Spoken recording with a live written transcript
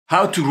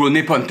How to grow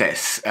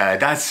Nepenthes?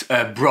 That's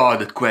a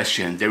broad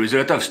question. There is a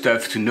lot of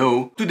stuff to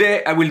know.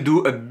 Today I will do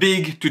a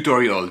big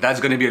tutorial.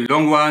 That's gonna be a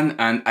long one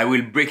and I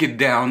will break it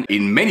down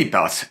in many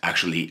parts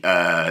actually,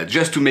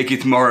 just to make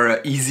it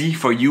more easy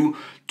for you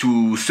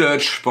to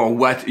search for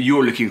what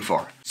you're looking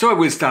for. So I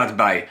will start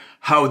by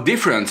how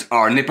different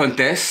are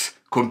Nepenthes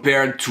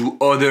compared to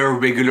other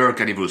regular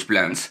carnivorous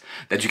plants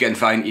that you can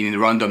find in a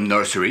random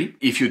nursery.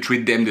 If you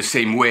treat them the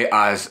same way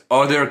as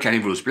other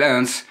carnivorous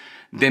plants,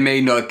 they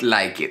may not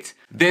like it.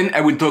 Then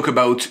I will talk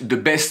about the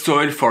best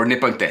soil for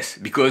Nepenthes,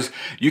 because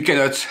you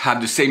cannot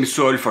have the same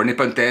soil for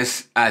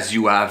Nepenthes as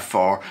you have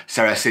for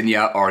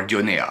Sarracenia or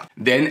Dionea.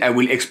 Then I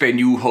will explain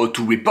you how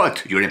to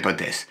repot your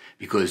Nepenthes,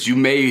 because you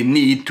may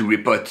need to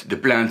repot the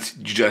plant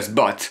you just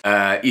bought,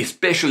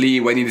 especially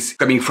when it's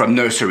coming from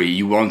nursery.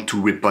 You want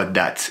to repot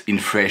that in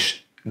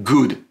fresh,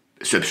 good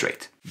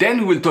substrate.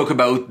 Then we'll talk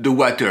about the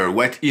water.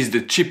 What is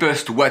the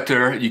cheapest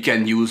water you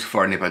can use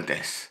for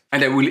Nepenthes?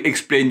 And I will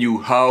explain you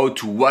how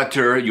to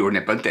water your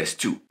Nepenthes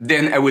too.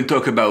 Then I will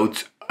talk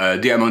about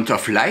the amount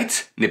of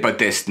light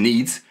Nepenthes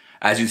needs.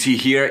 As you see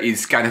here,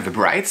 it's kind of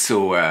bright,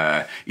 so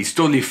it's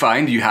totally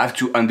fine. You have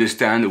to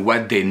understand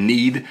what they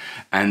need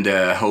and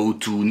how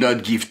to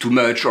not give too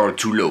much or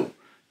too low,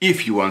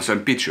 if you want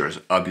some pictures,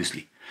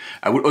 obviously.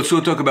 I will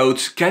also talk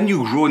about, can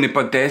you grow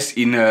Nepenthes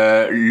in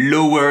a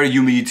lower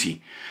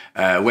humidity?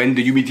 When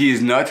the humidity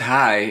is not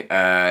high,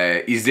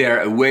 is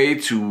there a way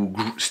to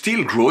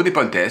still grow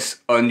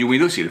Nepenthes on your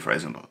windowsill, for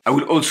example? I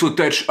will also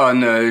touch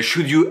on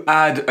should you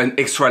add an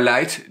extra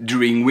light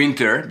during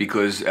winter,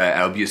 because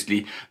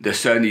obviously the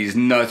sun is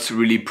not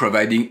really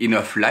providing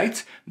enough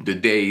light. The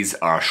days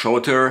are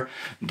shorter,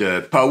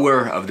 the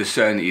power of the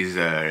sun is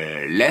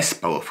less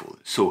powerful.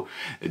 So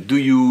do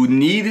you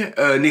need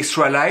an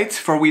extra light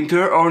for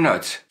winter or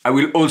not? I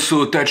will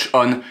also touch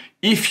on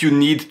if you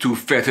need to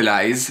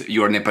fertilize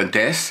your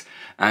Nepenthes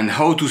and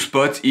how to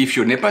spot if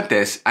your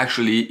Nepenthes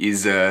actually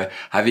is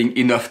having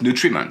enough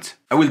nutriment.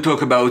 I will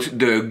talk about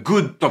the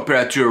good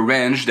temperature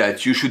range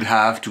that you should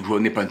have to grow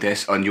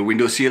Nepenthes on your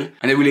windowsill,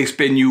 and I will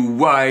explain you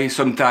why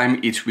sometimes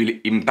it will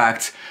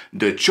impact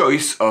the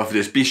choice of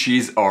the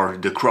species or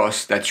the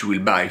cross that you will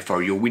buy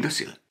for your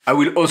windowsill. I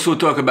will also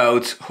talk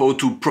about how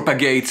to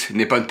propagate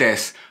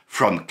Nepenthes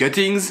from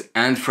cuttings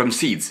and from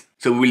seeds.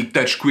 So we'll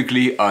touch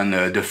quickly on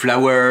the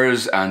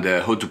flowers and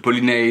how to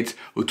pollinate,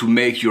 how to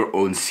make your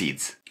own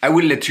seeds. I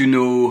will let you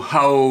know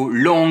how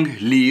long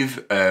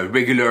live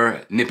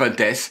regular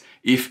Nepenthes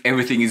if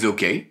everything is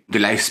okay, the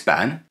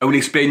lifespan. I will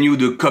explain you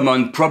the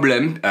common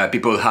problem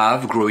people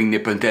have growing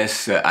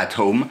Nepenthes at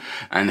home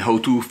and how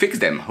to fix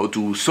them, how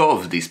to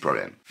solve this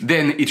problem.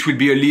 Then it will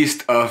be a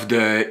list of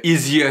the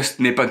easiest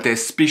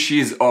Nepenthes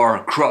species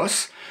or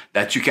cross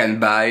that you can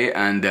buy,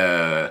 and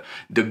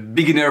the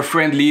beginner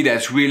friendly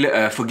that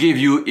will forgive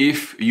you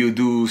if you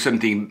do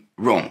something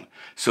wrong.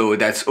 So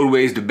that's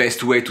always the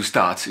best way to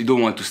start. You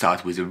don't want to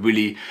start with a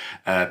really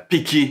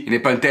picky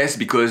Nepenthes,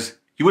 because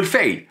you will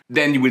fail.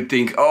 Then you will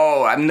think,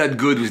 oh, I'm not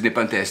good with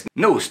Nepenthes.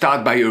 No,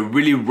 start by a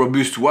really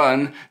robust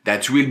one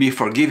that will be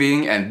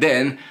forgiving, and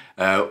then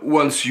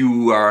once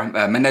you are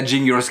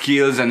managing your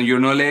skills and your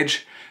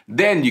knowledge,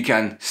 then you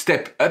can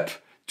step up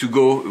to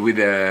go with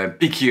a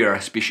pickier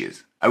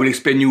species. I will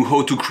explain you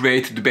how to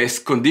create the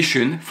best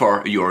condition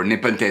for your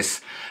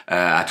Nepenthes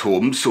at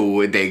home,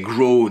 so they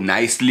grow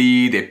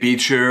nicely, they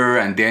picture,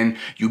 and then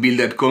you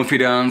build up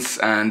confidence,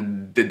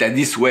 and that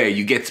this way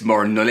you get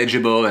more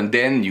knowledgeable, and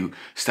then you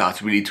start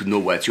really to know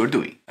what you're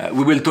doing.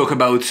 We will talk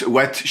about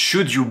what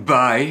should you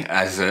buy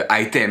as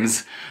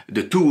items,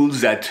 the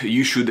tools that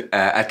you should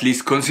at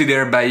least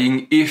consider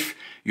buying if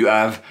you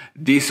have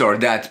this or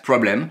that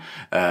problem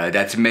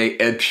that may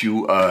help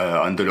you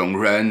on the long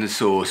run.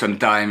 So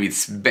sometimes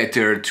it's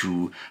better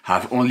to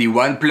have only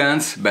one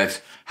plant,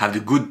 but have the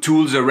good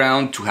tools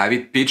around to have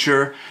it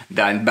picture,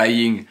 than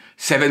buying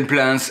 7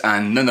 plants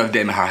and none of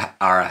them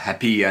are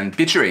happy and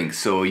picturing.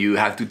 So you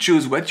have to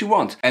choose what you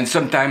want. And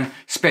sometimes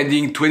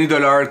spending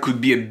 $20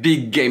 could be a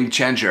big game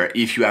changer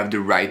if you have the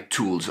right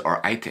tools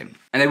or item.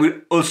 And I will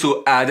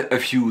also add a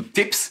few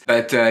tips,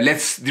 but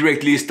let's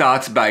directly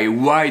start by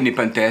why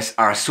Nepenthes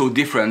are so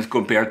different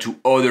compared to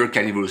other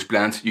carnivorous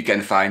plants you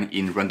can find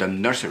in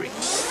random nursery.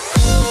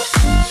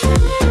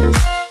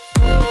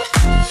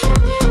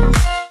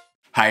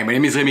 Hi, my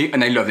name is Remy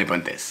and I love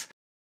Nepenthes.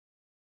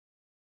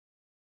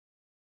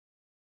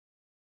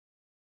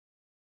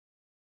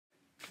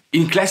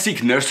 In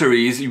classic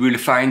nurseries, you will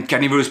find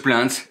carnivorous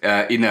plants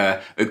in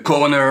a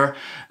corner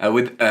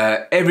with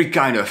every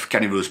kind of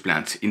carnivorous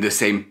plant in the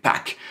same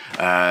pack.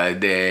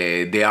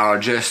 They are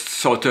just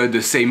sorted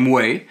the same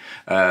way.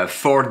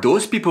 For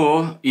those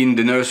people in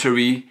the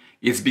nursery,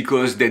 it's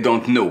because they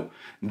don't know.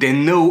 They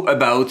know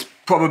about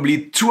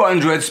probably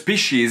 200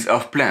 species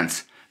of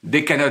plants.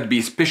 They cannot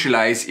be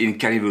specialized in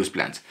carnivorous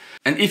plants.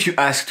 And if you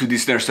ask to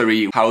this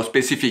nursery how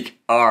specific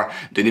are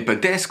the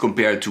Nepenthes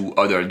compared to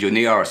other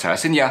Dionea or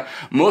Sarracenia,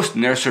 most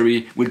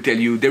nursery will tell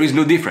you there is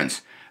no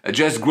difference.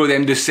 Just grow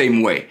them the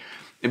same way.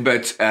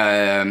 But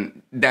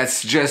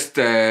that's just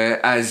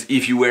as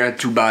if you were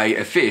to buy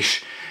a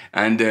fish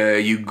and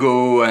you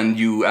go and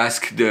you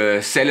ask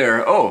the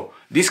seller, oh,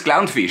 this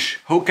clownfish,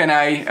 how can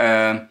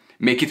I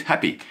make it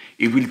happy?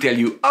 It will tell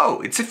you,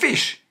 oh, it's a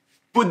fish.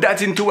 Put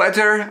that into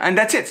water and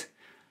that's it.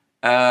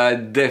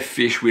 The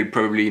fish will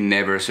probably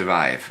never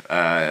survive.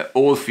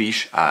 All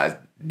fish have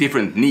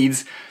different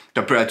needs,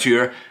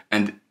 temperature,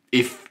 and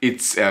if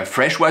it's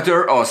fresh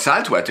water or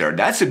salt water,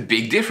 that's a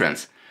big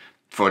difference.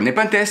 For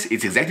Nepenthes,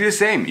 it's exactly the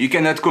same. You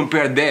cannot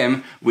compare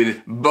them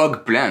with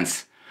bog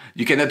plants.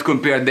 You cannot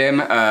compare them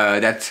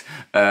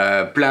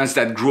plants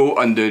that grow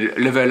on the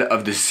level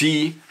of the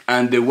sea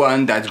and the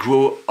one that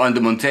grow on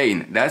the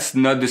mountain. That's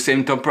not the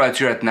same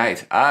temperature at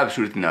night.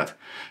 Absolutely not.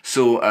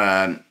 So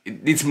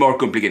it's more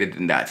complicated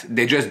than that.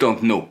 They just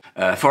don't know.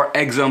 For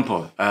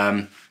example,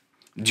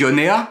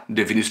 Dionea,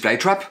 the Venus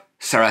flytrap,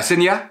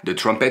 Sarracenia, the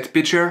trumpet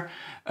pitcher,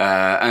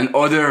 and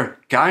other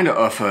kind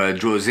of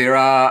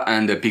Drosera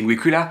and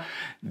Pinguicula,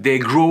 they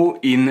grow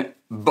in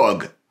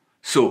bog.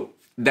 So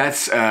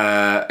that's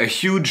a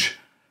huge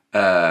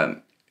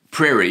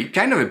prairie,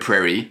 kind of a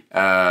prairie,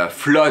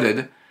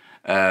 flooded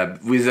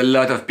with a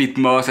lot of peat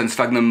moss and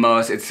sphagnum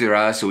moss,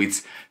 etc. So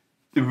it's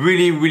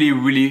really, really,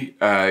 really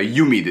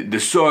humid. The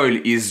soil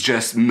is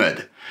just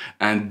mud.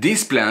 And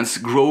these plants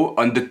grow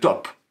on the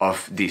top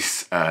of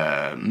this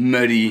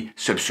muddy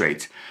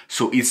substrate.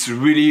 So it's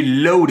really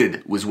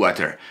loaded with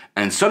water.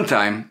 And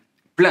sometimes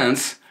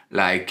plants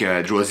like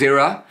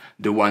Drosera,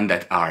 the one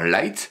that are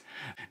light,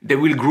 they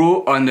will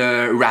grow on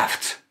a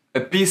raft, a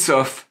piece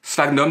of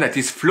sphagnum that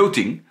is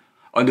floating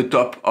on the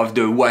top of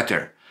the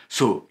water.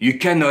 So you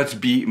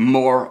cannot be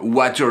more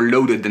water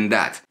loaded than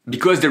that.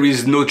 Because there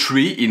is no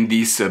tree in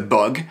this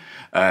bog,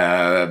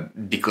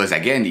 because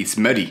again it's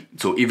muddy,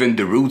 so even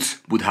the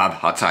roots would have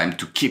hard time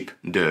to keep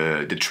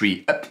the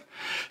tree up.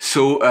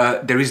 So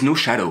there is no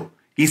shadow.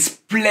 It's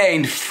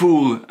plain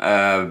full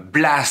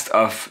blast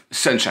of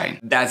sunshine.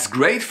 That's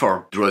great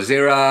for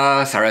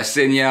Drosera,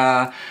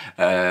 Sarracenia,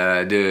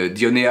 the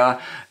Dionea.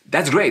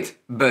 That's great,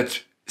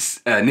 but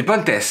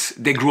Nepenthes,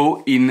 they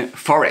grow in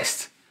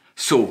forest.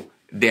 So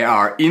they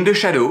are in the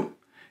shadow,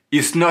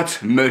 it's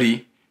not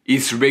muddy,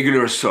 it's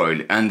regular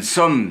soil, and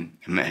some,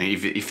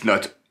 if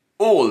not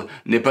all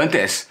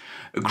Nepenthes,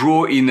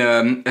 grow in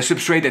a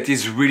substrate that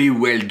is really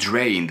well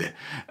drained,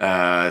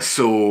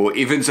 so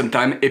even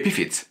sometimes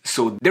epiphytes.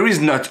 So there is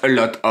not a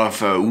lot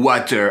of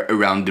water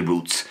around the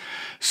roots.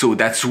 So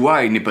that's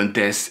why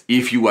Nepenthes,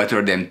 if you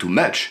water them too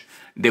much,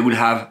 they will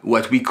have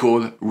what we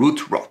call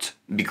root rot,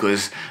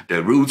 because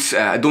the roots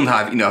don't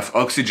have enough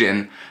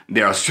oxygen,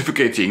 they are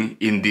suffocating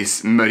in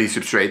this muddy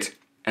substrate,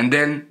 and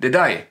then they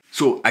die.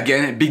 So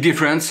again, big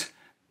difference,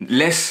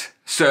 less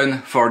sun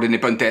for the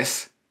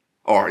Nepenthes,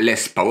 or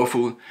less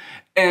powerful,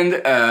 and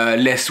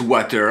less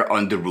water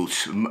on the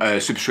roots,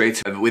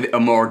 substrates with a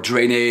more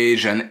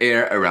drainage and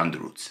air around the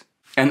roots.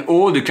 And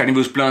all the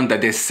carnivorous plants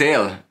that they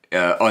sell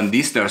on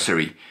this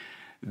nursery,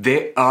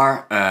 they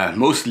are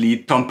mostly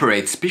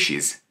temperate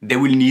species. They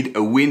will need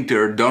a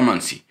winter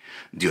dormancy.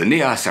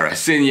 Dionea,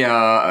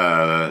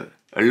 Sarracenia,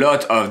 a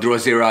lot of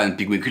Drosera and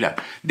Pinguicula,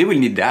 they will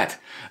need that.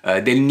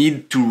 They'll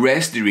need to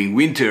rest during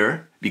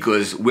winter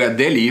because where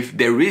they live,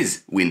 there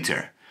is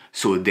winter.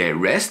 So they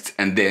rest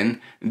and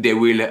then they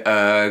will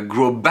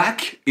grow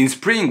back in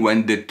spring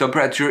when the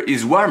temperature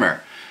is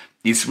warmer.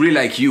 It's really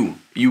like you.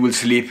 You will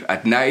sleep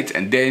at night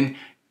and then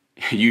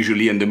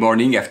usually in the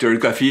morning after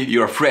coffee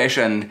you're fresh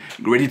and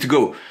ready to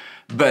go.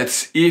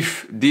 But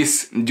if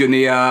this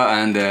Dionea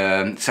and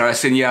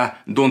Sarracenia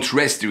don't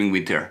rest during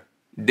winter,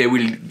 they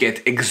will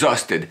get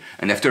exhausted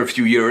and after a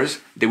few years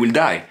they will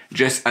die,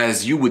 just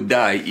as you would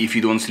die if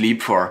you don't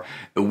sleep for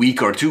a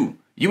week or two.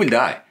 You will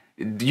die.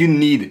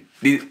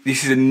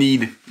 This is a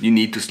need, you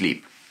need to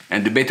sleep.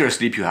 And the better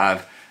sleep you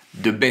have,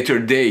 the better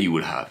day you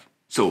will have.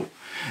 So,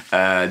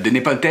 the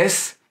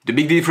Nepenthes, the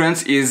big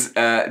difference is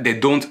they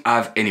don't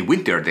have any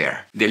winter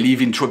there. They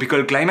live in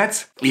tropical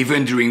climates.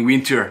 Even during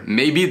winter,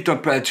 maybe the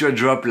temperature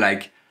drop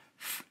like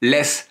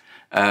less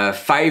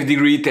 5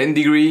 degree, 10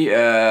 degree,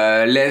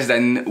 less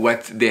than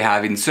what they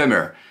have in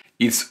summer.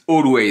 It's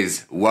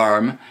always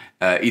warm.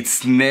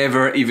 It's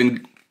never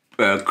even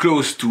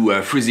close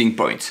to freezing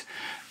point.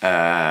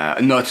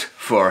 Not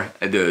for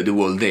the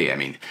whole day. I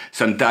mean,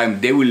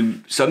 sometimes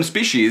some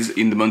species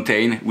in the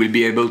mountain will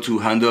be able to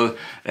handle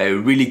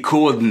really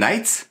cold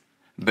nights,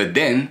 but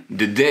then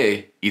the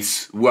day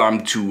is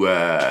warm to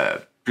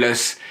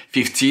plus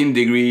 15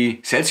 degrees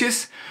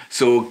Celsius.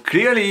 So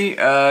clearly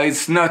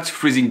it's not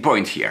freezing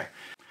point here.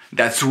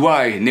 That's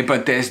why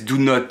Nepenthes do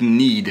not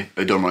need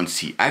a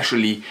dormancy.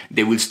 Actually,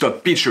 they will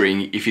stop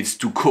pitchering if it's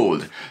too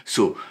cold.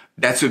 So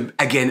that's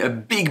again a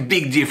big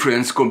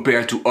difference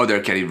compared to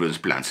other carnivorous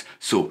plants.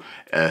 So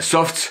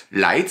soft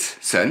light,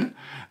 sun,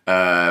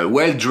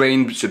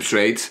 well-drained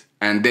substrate,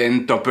 and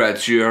then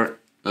temperature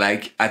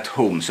like at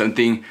home,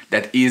 something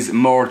that is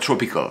more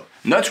tropical.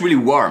 Not really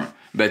warm,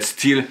 but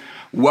still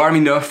warm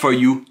enough for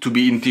you to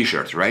be in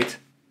t-shirt, right?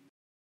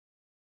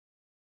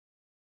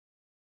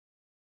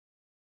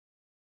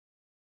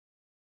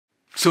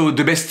 So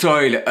the best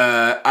soil,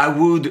 I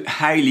would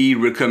highly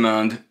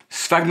recommend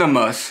sphagnum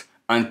moss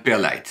and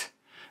perlite.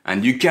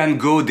 And you can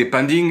go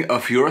depending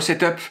of your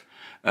setup.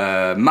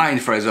 Mine,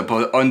 for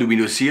example, on the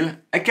windowsill,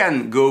 I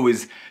can go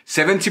with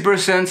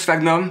 70%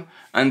 sphagnum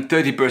and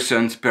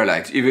 30%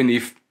 perlite, even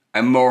if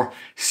I'm more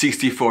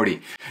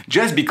 60-40.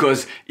 Just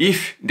because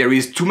if there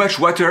is too much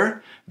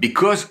water,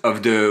 because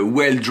of the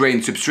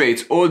well-drained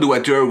substrate, all the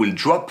water will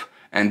drop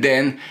and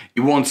then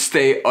it won't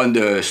stay on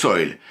the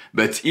soil.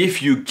 But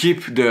if you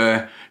keep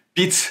the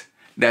pits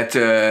that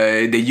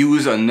they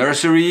use on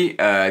nursery,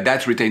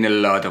 that retain a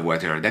lot of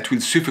water. That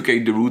will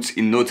suffocate the roots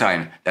in no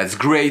time. That's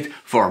great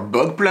for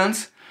bog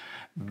plants,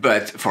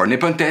 but for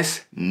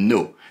Nepenthes,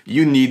 no.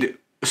 You need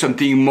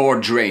something more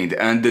drained,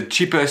 and the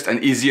cheapest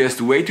and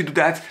easiest way to do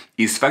that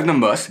is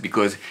sphagnum moss,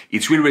 because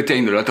it will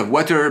retain a lot of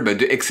water, but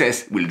the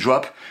excess will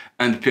drop,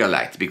 and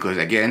perlite, because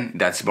again,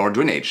 that's more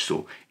drainage,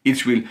 so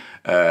it will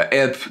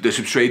help the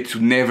substrate to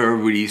never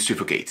really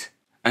suffocate.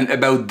 And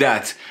about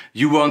that,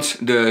 you want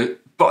the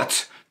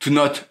pot to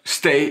not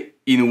stay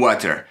in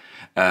water.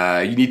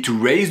 You need to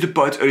raise the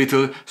pot a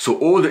little so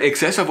all the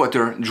excess of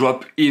water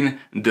drop in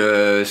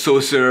the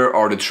saucer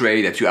or the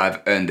tray that you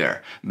have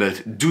under.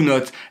 But do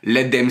not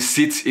let them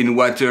sit in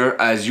water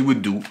as you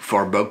would do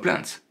for bog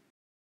plants.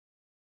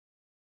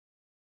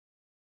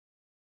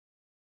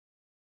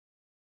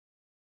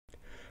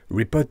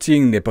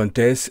 Repotting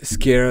Nepenthes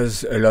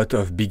scares a lot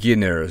of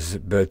beginners,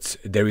 but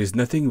there is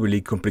nothing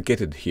really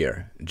complicated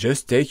here.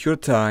 Just take your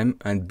time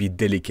and be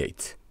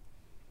delicate.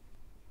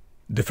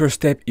 The first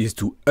step is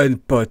to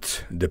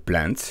unpot the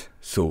plant.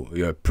 So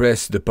you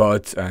press the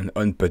pot and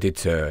unpot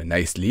it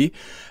nicely,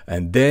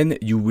 and then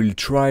you will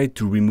try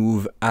to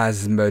remove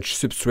as much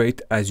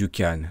substrate as you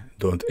can.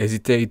 Don't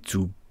hesitate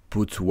to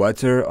put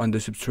water on the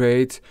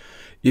substrate,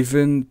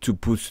 even to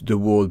put the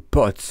whole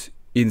pot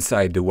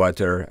inside the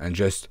water and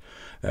just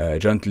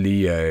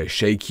gently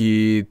shake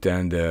it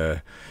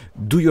and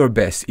do your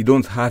best. You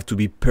don't have to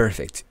be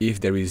perfect.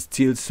 If there is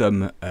still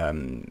some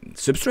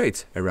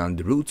substrate around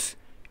the roots,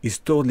 it's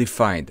totally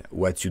fine.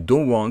 What you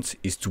don't want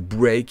is to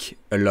break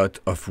a lot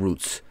of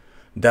roots.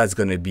 That's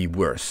gonna be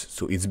worse.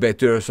 So it's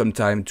better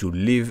sometimes to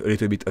leave a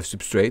little bit of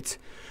substrate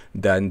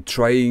than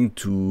trying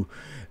to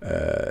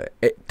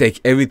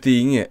take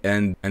everything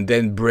and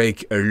then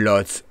break a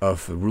lot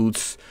of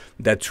roots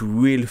that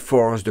will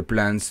force the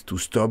plants to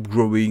stop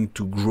growing,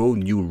 to grow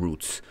new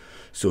roots.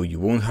 So you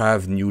won't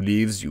have new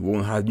leaves, you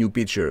won't have new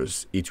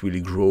pitchers. It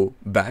will grow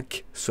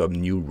back some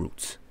new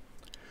roots.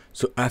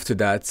 So after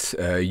that,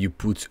 you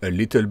put a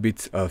little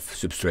bit of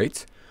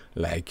substrate,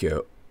 like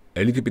a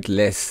little bit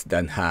less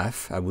than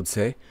half, I would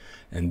say.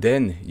 And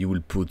then you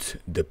will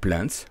put the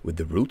plants with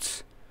the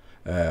roots,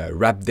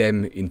 wrap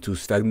them into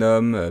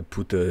sphagnum,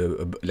 put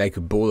like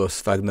a bowl of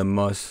sphagnum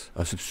moss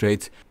or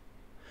substrate,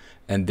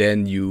 and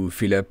then you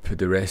fill up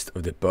the rest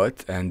of the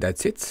pot, and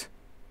that's it.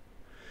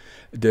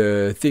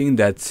 The thing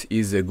that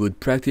is a good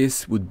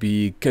practice would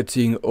be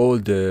cutting all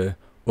the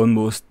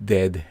almost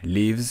dead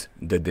leaves,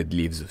 the dead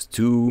leaves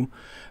too,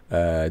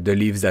 the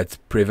leaves that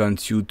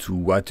prevent you to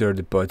water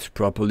the pot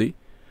properly,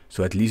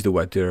 so at least the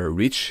water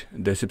reach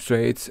the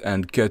substrate,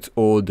 and cut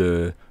all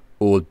the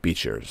old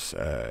pitchers.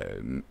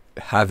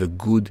 Have a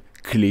good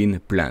clean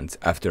plant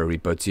after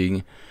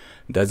repotting.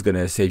 That's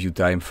gonna save you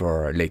time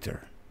for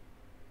later.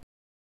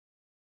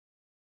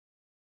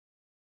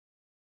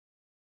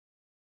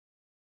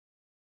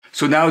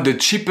 So now the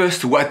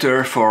cheapest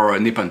water for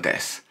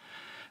Nepenthes.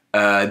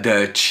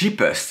 The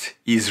cheapest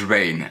is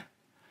rain.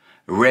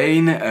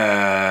 Rain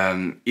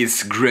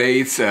is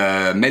great,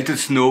 melted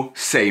snow,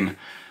 same.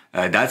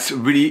 That's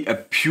really a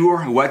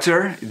pure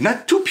water,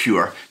 not too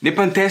pure.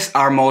 Nepenthes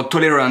are more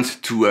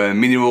tolerant to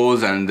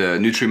minerals and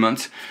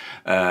nutriments.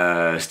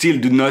 Still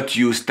do not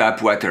use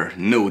tap water.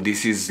 No,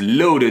 this is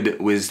loaded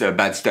with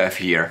bad stuff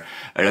here.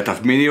 A lot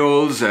of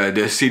minerals,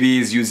 the city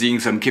is using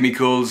some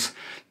chemicals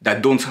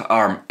that don't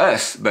harm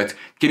us, but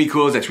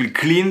chemicals that will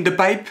clean the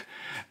pipe,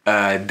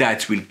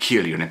 that will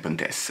kill your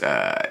Nepenthes.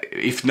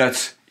 If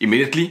not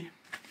immediately,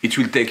 it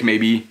will take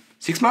maybe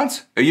 6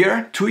 months, a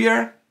year, 2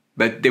 years,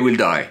 but they will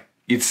die.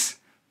 It's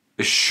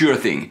a sure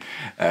thing.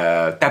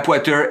 Tap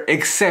water,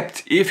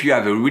 except if you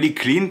have a really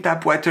clean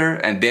tap water,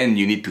 and then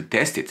you need to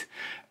test it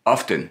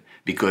often,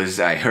 because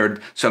I heard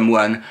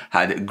someone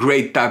had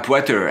great tap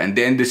water and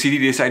then the city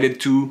decided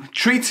to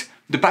treat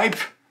the pipe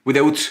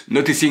without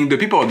noticing the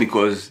people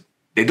because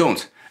they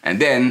don't. And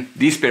then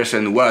this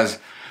person was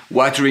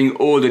watering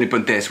all the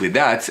Nepenthes with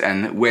that,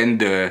 and when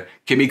the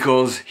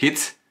chemicals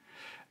hit,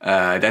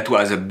 that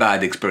was a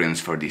bad experience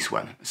for this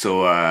one.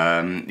 So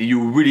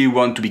you really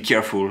want to be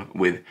careful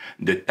with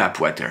the tap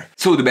water.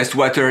 So the best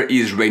water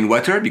is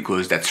rainwater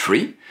because that's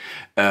free.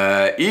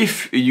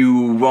 If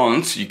you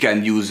want, you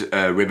can use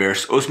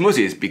reverse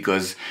osmosis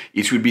because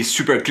it will be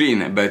super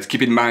clean, but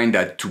keep in mind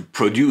that to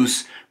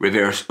produce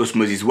reverse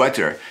osmosis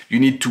water, you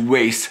need to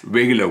waste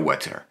regular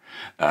water.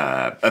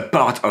 A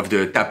part of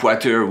the tap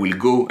water will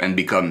go and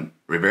become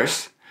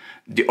reverse.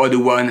 The other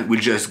one will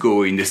just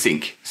go in the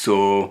sink.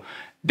 So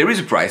there is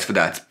a price for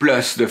that,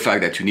 plus the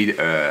fact that you need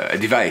a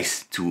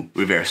device to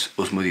reverse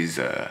osmosis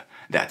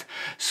that.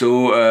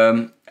 So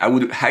I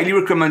would highly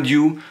recommend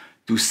you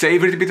to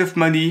save a little bit of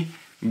money,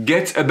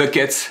 get a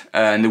bucket,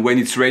 and when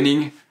it's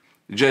raining,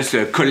 just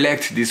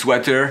collect this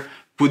water,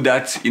 put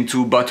that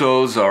into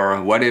bottles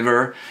or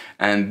whatever,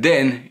 and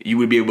then you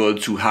will be able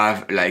to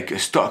have like a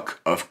stock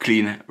of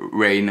clean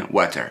rain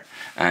water.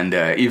 And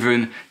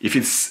even if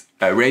it's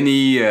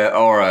rainy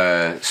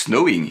or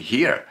snowing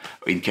here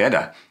in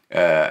Canada,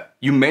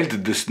 you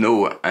melt the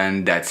snow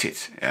and that's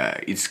it.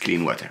 It's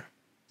clean water.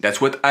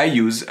 That's what I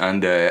use,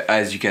 and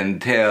as you can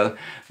tell,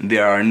 they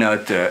are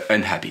not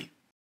unhappy.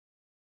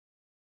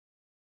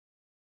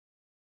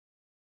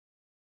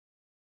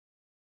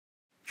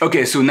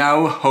 Okay, so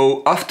now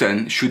how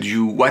often should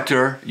you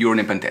water your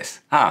Nepenthes?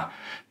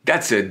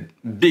 That's a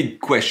big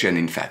question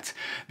in fact,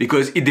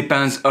 because it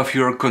depends of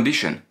your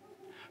condition.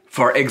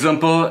 For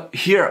example,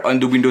 here on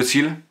the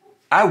windowsill,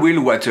 I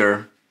will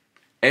water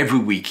every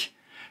week,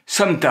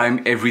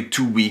 sometime every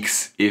 2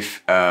 weeks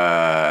if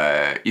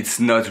it's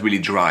not really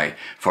dry.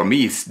 For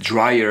me, it's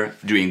drier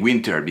during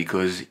winter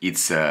because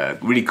it's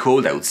really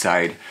cold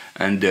outside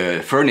and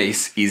the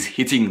furnace is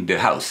heating the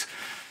house.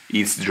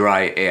 It's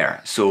dry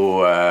air,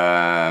 so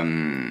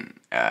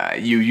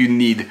you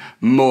need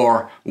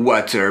more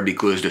water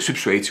because the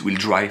substrate will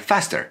dry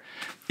faster.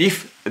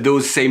 If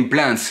those same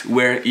plants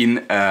were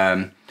in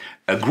a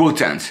grow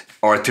tent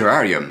or a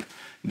terrarium,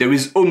 there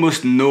is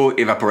almost no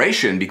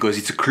evaporation because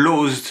it's a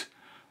closed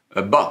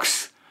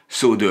box,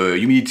 so the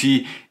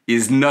humidity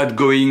is not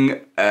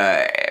going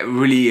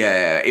really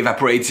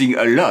evaporating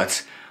a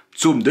lot.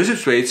 So the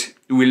substrate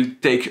will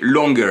take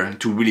longer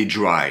to really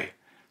dry,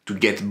 to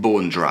get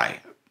bone dry.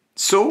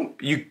 So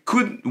you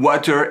could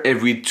water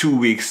every 2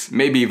 weeks,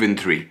 maybe even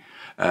 3.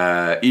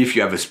 If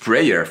you have a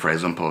sprayer, for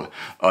example,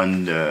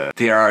 on the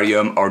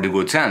terrarium or the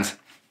grow tent,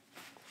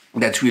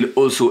 that will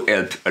also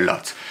help a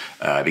lot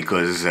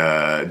because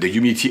the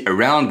humidity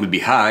around will be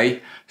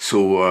high,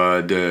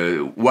 so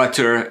the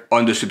water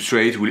on the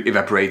substrate will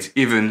evaporate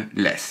even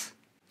less.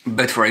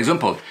 But for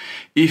example,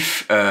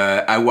 if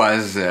I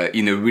was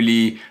in a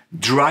really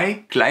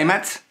dry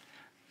climate,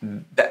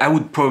 I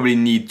would probably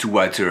need to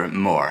water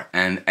more.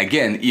 And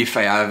again, if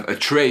I have a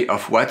tray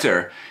of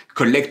water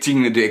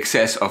collecting the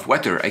excess of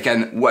water, I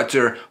can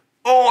water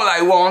all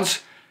I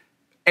want.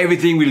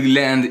 Everything will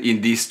land in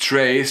this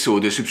tray, so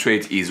the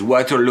substrate is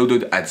water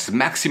loaded at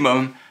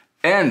maximum,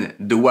 and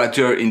the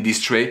water in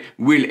this tray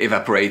will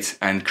evaporate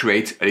and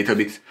create a little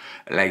bit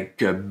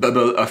like a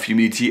bubble of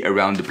humidity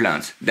around the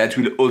plant. That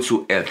will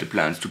also help the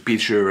plants to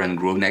picture and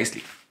grow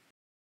nicely.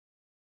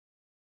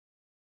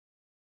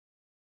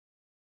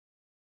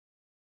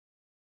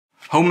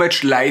 How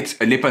much light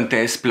a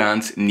Nepenthes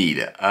plant need?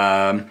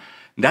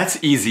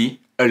 That's easy,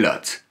 a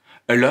lot,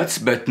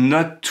 but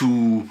not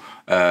too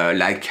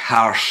like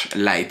harsh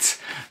light,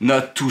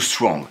 not too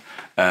strong.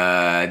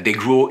 They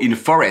grow in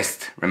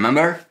forest,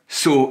 remember?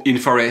 So in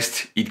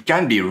forest it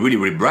can be really,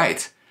 really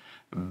bright,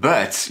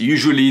 but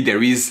usually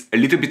there is a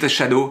little bit of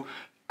shadow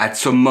at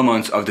some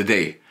moments of the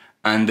day,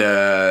 and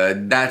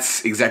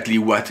that's exactly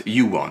what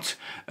you want.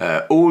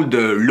 All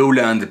the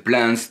lowland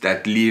plants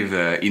that live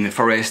in a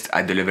forest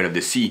at the level of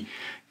the sea,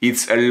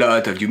 it's a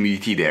lot of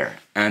humidity there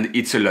and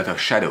it's a lot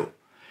of shadow.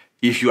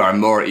 If you are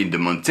more in the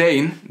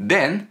mountain,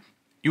 then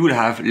you will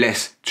have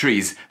less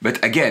trees,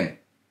 but again,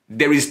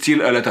 there is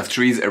still a lot of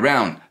trees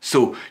around,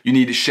 so you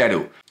need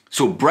shadow.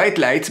 So bright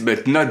light,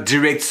 but not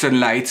direct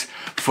sunlight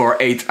for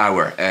 8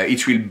 hours.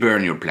 It will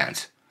burn your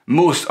plants.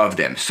 Most of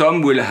them.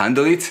 Some will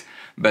handle it,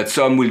 but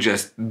some will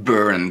just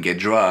burn and get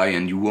dry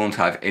and you won't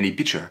have any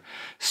picture.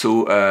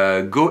 So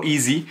go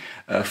easy.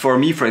 For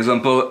me, for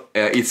example,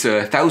 it's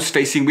a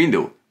south-facing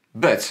window.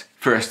 But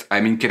first,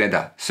 I'm in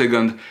Canada.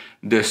 Second,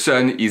 the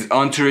sun is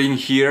entering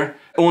here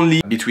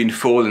only between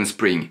fall and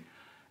spring.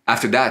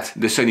 After that,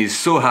 the sun is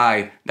so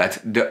high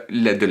that the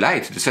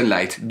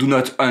sunlight, do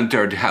not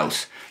enter the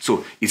house.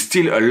 So it's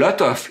still a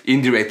lot of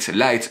indirect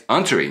light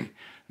entering,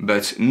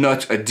 but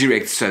not a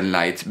direct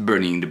sunlight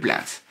burning the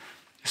plants.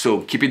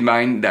 So keep in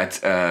mind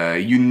that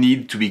you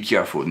need to be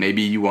careful.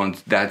 Maybe you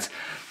want that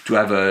to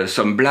have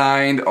some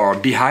blind or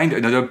behind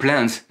another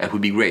plant. That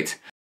would be great.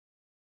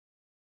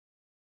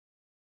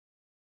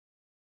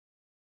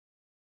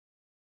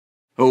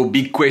 Oh,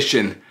 big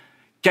question.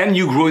 Can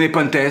you grow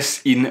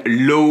Nepenthes in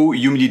low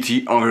humidity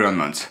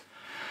environments?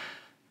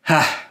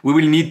 We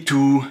will need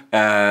to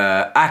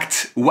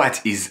act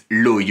what is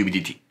low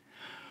humidity.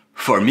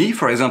 For me,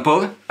 for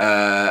example,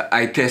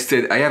 I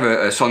have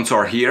a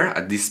sensor here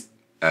at this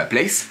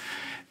place.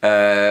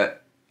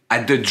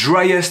 At the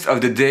driest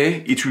of the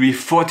day, it will be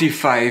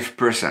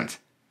 45%.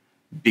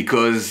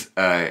 Because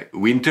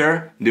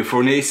winter, the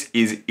furnace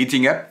is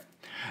heating up.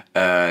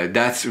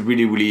 That's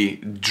really, really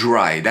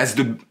dry. That's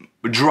the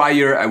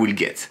drier I will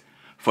get.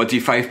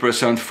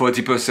 45%,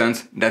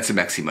 40%, that's the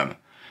maximum.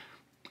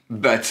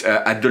 But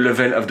at the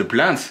level of the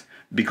plants,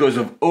 because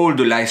of all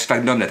the light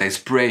sphagnum that I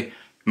spray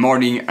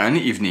morning and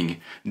evening,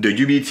 the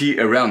humidity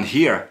around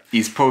here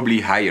is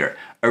probably higher,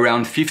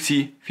 around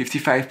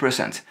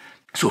 50-55%.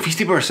 So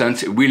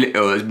 50%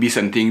 will be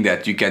something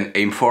that you can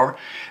aim for.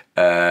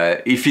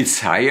 If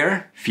it's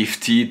higher,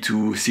 50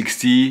 to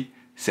 60,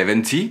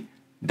 70,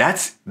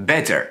 that's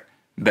better.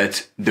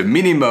 but the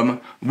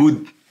minimum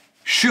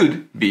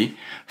should be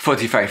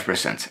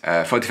 45%.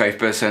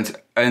 45%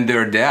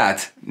 under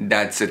that,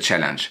 that's a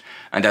challenge.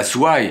 And that's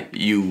why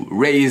you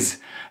raise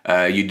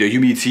the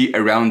humidity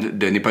around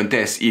the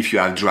Nepenthes if you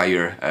have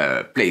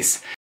drier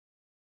place.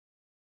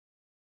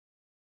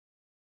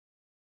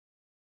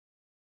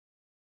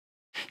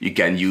 You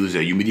can use a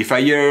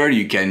humidifier,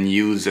 you can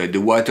use the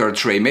water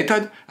tray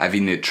method,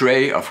 having a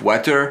tray of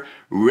water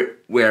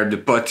where the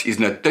pot is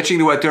not touching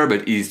the water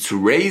but is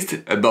raised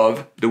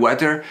above the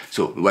water,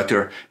 so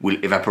water will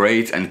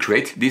evaporate and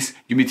create this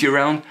humidity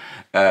around.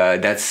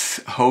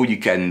 That's how you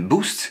can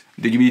boost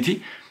the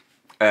humidity.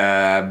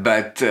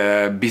 But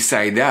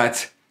beside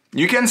that,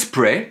 you can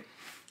spray.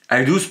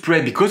 I do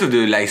spray because of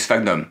the light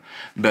sphagnum,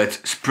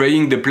 but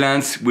spraying the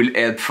plants will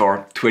help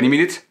for 20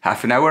 minutes,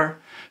 half an hour.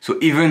 So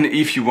even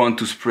if you want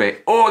to spray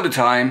all the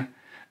time,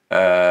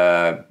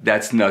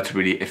 that's not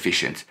really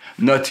efficient.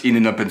 Not in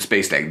an open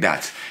space like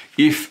that.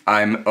 If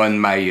I'm on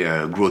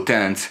my grow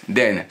tent,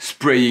 then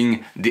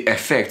spraying, the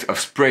effect of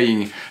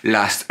spraying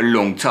lasts a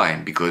long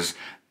time because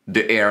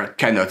the air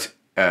cannot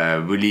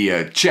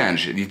really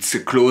change. It's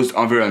a closed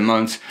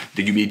environment,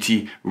 the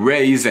humidity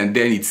raised and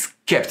then it's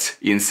kept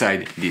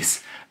inside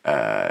this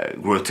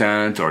grow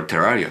tent or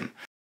terrarium.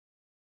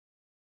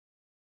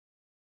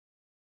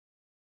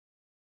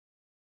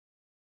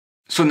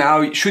 So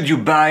now, should you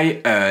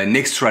buy an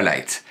extra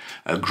light?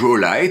 A grow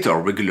light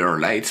or regular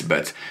light,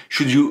 but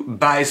should you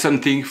buy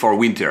something for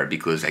winter?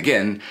 Because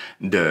again,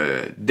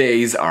 the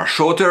days are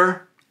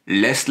shorter,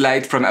 less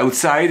light from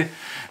outside.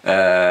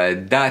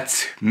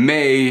 That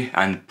may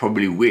and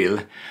probably will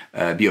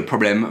be a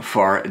problem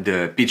for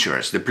the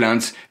pitchers. The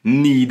plants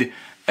need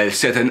a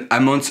certain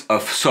amount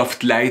of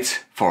soft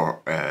light for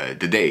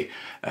the day.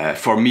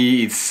 For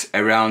me, it's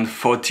around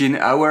 14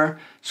 hours.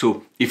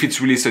 So if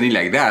it's really sunny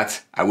like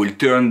that, I will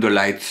turn the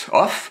light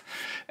off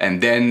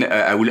and then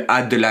I will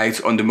add the lights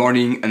on the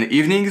morning and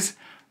evenings.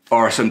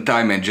 Or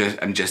sometimes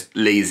I'm just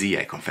lazy,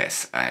 I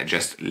confess. I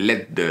just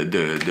let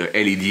the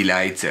LED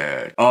light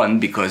on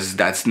because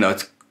that's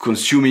not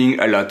consuming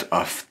a lot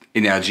of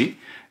energy.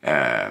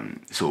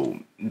 So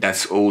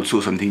that's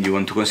also something you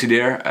want to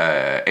consider.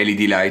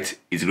 LED light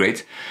is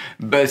great,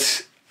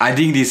 but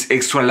adding this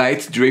extra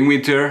light during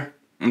winter,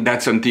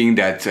 that's something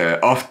that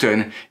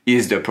often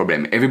is the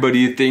problem.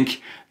 Everybody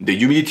think the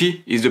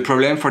humidity is the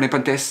problem for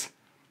Nepenthes.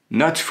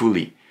 Not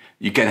fully.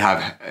 You can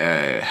have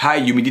high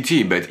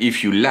humidity, but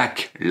if you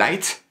lack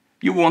light,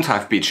 you won't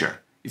have pitcher.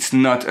 It's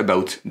not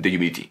about the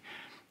humidity.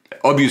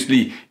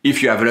 Obviously,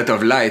 if you have a lot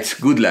of light,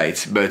 good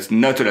light, but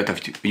not a lot of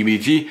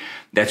humidity,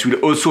 that will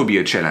also be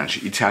a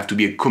challenge. It has to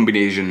be a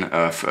combination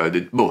of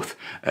both.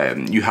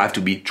 You have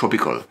to be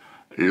tropical.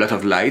 A lot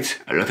of light,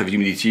 a lot of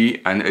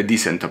humidity, and a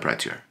decent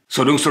temperature.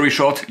 So long story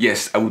short,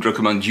 yes, I would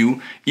recommend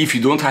you, if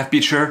you don't have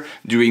pitcher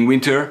during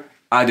winter,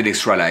 add an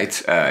extra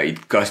light.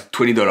 It costs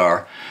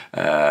 $20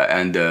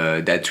 and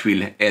that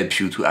will help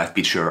you to have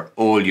pitcher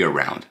all year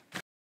round.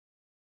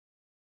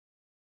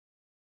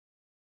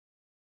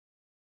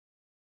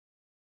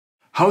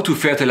 How to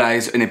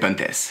fertilize a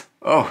Nepenthes?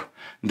 Oh,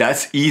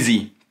 that's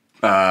easy.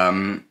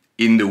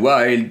 In the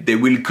wild, they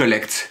will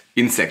collect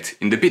insects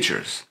in the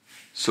pitchers.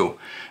 So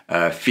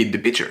feed the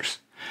pitchers.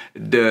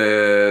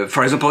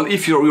 For example,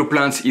 if your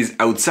plant is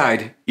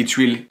outside, it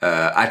will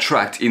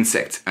attract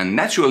insects and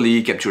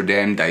naturally capture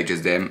them,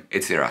 digest them,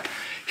 etc.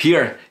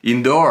 Here,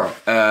 indoor,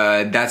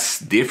 that's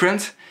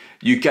different.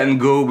 You can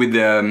go with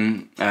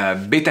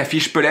betta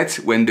fish pellet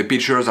when the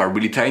pitchers are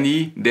really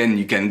tiny. Then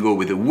you can go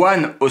with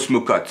one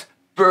osmocote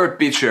per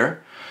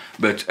pitcher.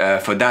 But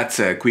for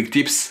that, quick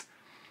tips,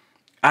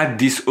 add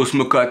this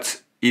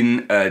osmocote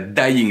in a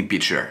dying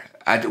pitcher.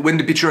 When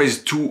the pitcher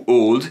is too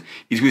old,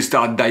 it will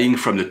start dying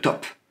from the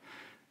top.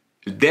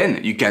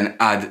 Then you can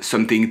add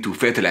something to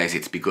fertilize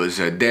it, because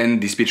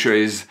then this pitcher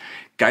is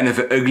kind of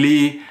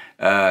ugly.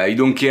 You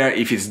don't care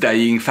if it's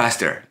dying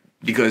faster,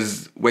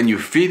 because when you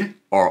feed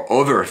or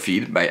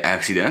overfeed by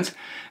accident,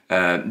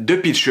 the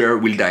pitcher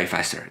will die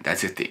faster.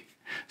 That's the thing.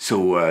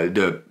 So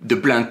the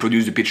plant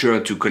produces the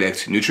pitcher to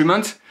collect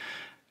nutrients.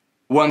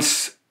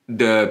 Once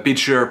the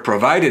pitcher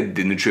provided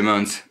the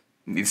nutrients,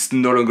 it's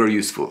no longer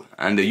useful,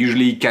 and they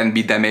usually can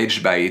be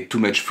damaged by too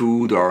much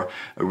food or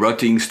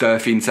rotting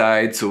stuff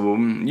inside. So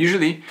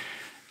usually,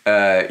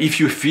 if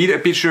you feed a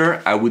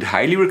pitcher, I would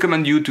highly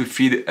recommend you to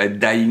feed a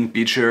dying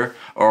pitcher,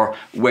 or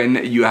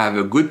when you have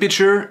a good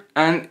pitcher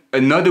and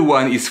another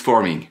one is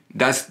forming.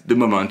 That's the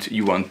moment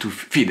you want to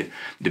feed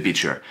the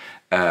pitcher.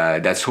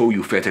 That's how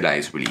you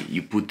fertilize, really.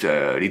 You put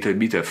a little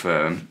bit of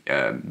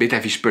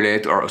betta fish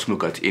pellet or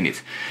osmocote in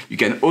it. You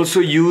can also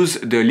use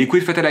the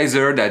liquid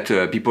fertilizer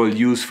that people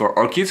use for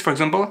orchids, for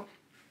example.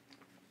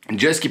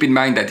 Just keep in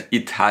mind that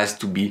it has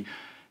to be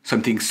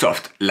something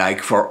soft,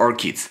 like for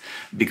orchids,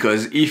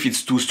 because if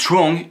it's too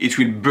strong, it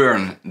will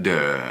burn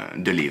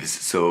the leaves.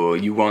 So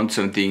you want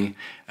something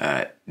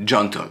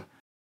gentle.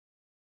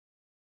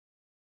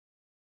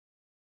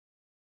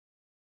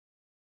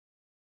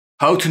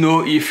 How to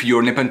know if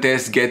your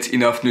Nepenthes gets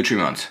enough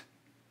nutrients?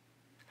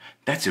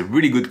 That's a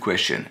really good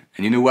question.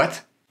 And you know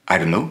what? I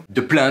don't know,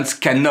 the plants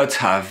cannot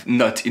have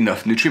not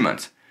enough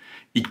nutriment.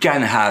 It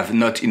can have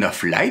not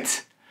enough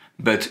light,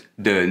 but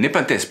the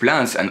Nepenthes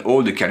plants and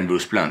all the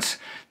carnivorous plants,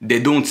 they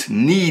don't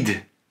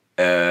need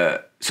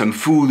some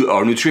food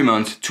or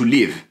nutriment to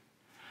live.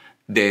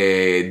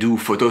 They do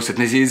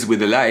photosynthesis with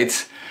the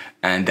light,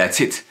 and that's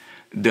it.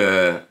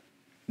 The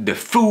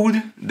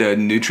food, the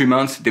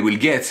nutrients they will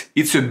get,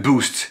 it's a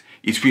boost.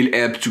 It will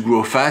help to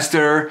grow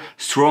faster,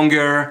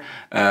 stronger,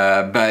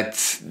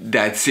 but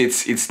that's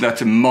it. It's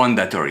not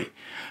mandatory.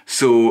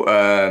 So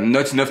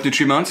not enough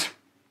nutrients?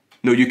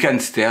 No, you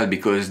can't tell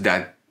because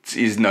that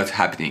is not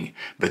happening.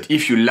 But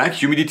if you lack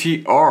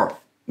humidity or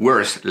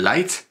worse,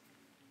 light,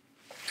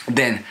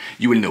 then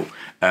you will know.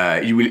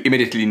 You will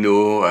immediately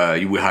know,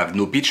 you will have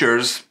no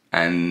pictures,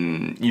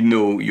 and you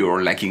know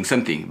you're lacking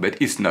something,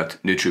 but it's not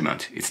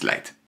nutriment, it's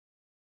light.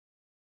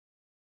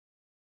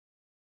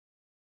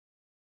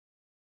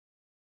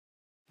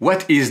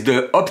 What is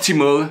the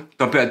optimal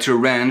temperature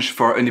range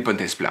for a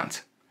Nepenthes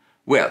plant?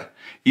 Well,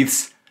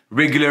 it's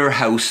regular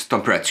house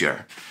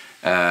temperature.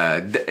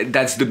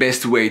 That's the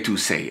best way to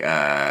say,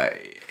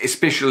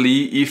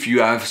 especially if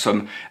you have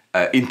some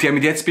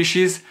intermediate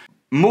species.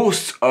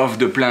 Most of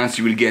the plants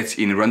you will get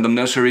in random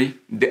nursery,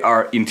 they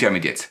are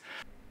intermediate.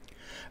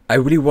 I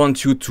really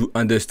want you to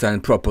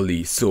understand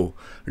properly. So,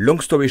 long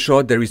story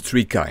short, there is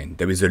three kinds.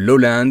 There is a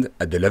lowland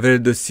at the level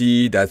of the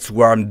sea that's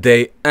warm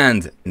day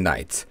and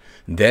night.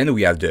 Then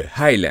we have the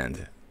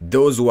highland.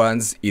 Those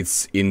ones,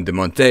 it's in the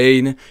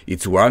mountain,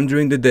 it's warm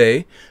during the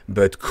day,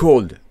 but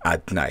cold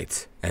at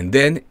night. And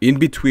then in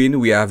between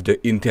we have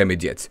the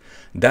intermediate.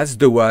 That's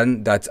the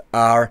one that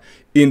are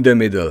in the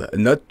middle,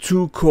 not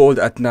too cold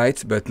at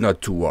night, but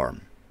not too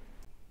warm.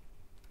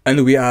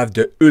 And we have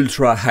the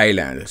ultra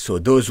highland. So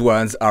those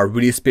ones are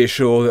really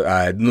special.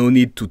 No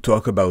need to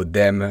talk about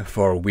them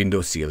for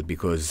Windowsill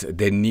because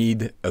they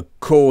need a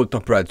cold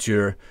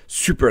temperature,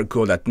 super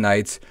cold at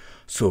night.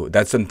 So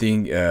that's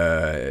something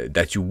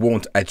that you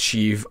won't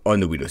achieve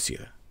on a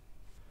Windowsill.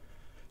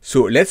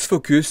 So let's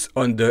focus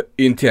on the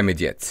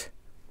intermediate.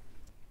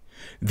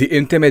 The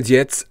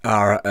intermediates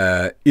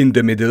are in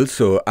the middle,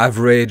 so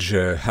average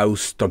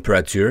house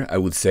temperature, I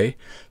would say,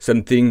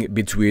 something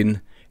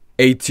between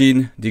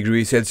 18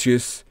 degrees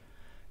Celsius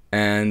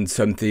and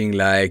something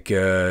like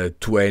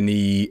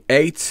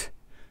 28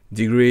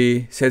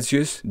 degrees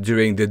Celsius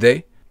during the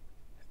day.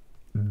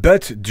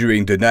 But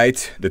during the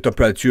night, the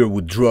temperature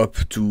would drop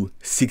to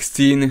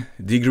 16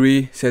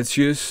 degrees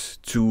Celsius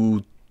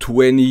to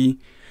 20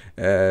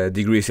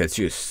 degrees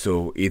Celsius.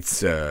 So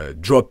it's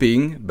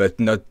dropping, but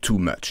not too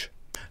much.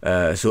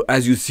 So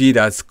as you see,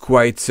 that's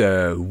quite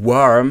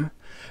warm,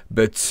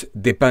 but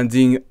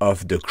depending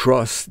of the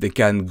cross, they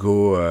can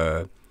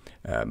go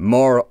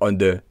more on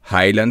the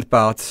highland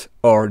part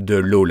or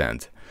the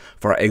lowland.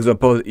 For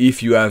example,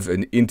 if you have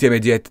an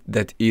intermediate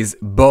that is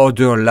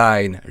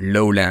borderline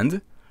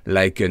lowland,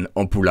 like an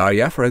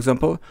ampullaria, for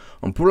example,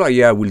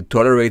 ampullaria will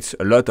tolerate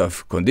a lot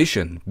of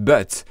condition,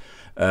 but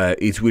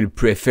it will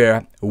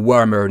prefer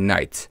warmer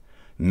night.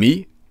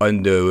 Me,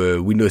 on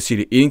the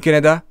Windowsill in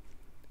Canada,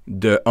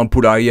 the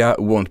ampullaria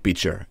won't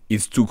picture.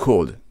 It's too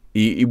cold.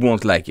 He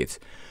won't like it.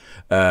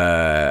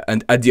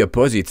 And at the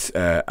opposite,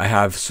 I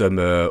have some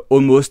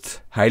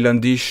almost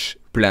highlandish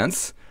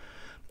plants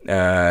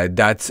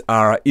that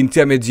are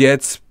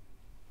intermediate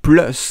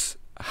plus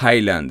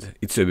highland.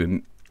 It's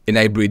an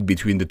hybrid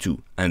between the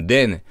two. And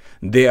then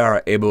they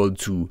are able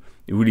to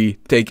really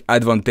take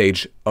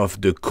advantage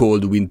of the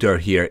cold winter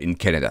here in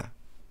Canada.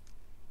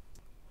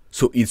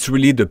 So it's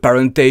really the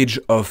parentage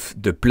of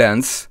the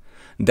plants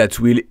that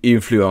will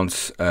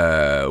influence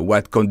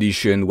what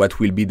condition, what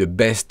will be the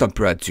best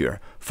temperature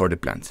for the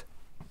plant.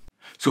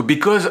 So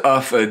because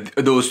of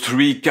those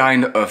three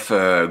kind of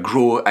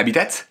grow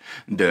habitats,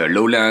 the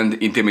lowland,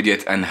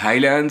 intermediate and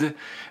highland,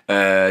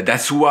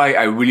 that's why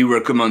I really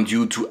recommend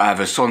you to have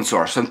a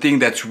sensor, something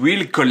that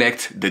will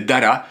collect the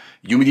data,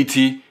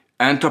 humidity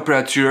and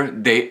temperature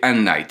day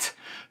and night.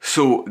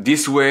 So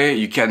this way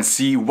you can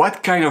see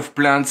what kind of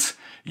plants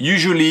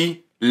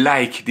usually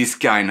like this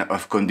kind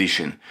of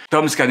condition.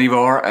 Tom's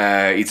Carnivore,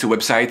 it's a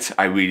website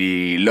I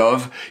really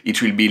love.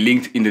 It will be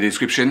linked in the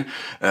description.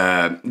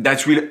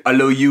 That will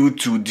allow you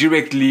to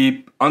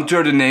directly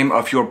enter the name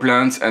of your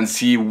plant and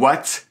see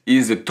what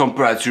is the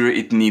temperature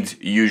it needs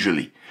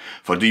usually.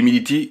 For the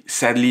humidity,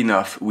 sadly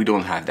enough, we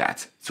don't have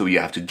that, so you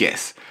have to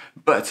guess.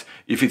 But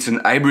if it's an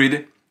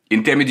hybrid,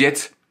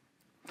 intermediate,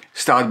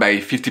 start by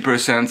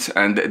 50%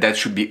 and that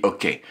should be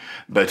okay.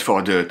 But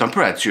for the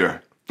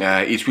temperature,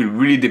 it will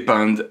really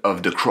depend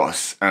of the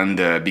cross, and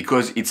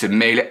because it's a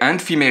male and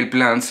female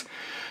plant,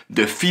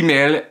 the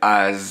female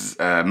has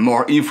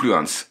more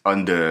influence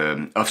on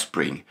the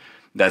offspring.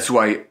 That's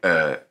why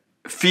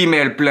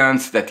female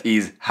plants that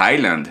is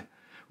highland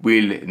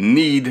will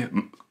need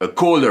a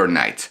colder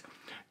night.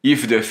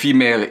 If the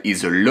female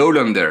is a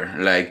lowlander,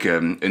 like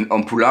an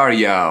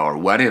ampullaria or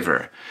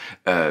whatever,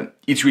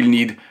 it will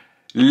need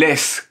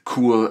less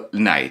cool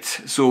night.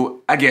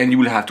 So again, you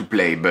will have to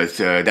play, but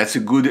that's a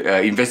good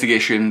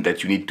investigation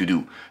that you need to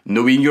do.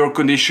 Knowing your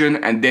condition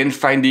and then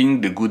finding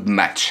the good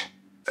match.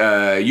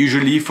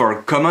 Usually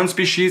for common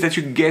species that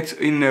you get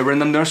in a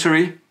random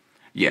nursery,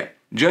 yeah,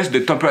 just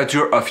the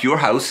temperature of your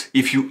house.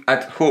 If you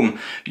at home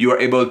you are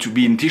able to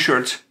be in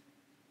t-shirts,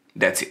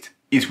 that's it.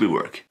 It will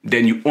work.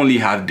 Then you only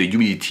have the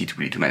humidity to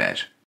really to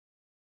manage.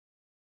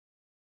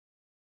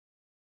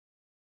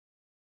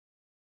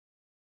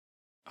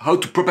 How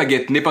to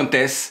propagate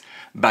Nepenthes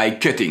by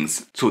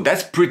cuttings. So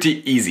that's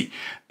pretty easy.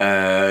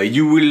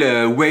 You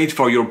will wait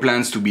for your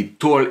plants to be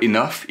tall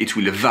enough. It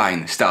will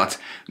vine start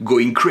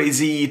going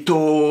crazy,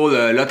 tall,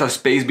 a lot of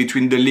space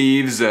between the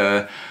leaves,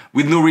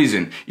 with no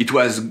reason. It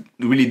was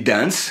really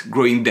dense,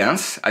 growing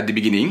dense at the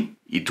beginning.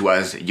 It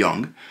was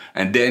young.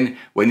 And then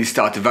when it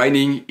starts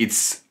vining,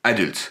 it's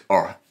adult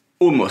or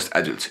almost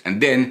adult.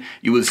 And then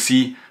you will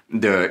see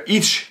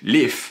each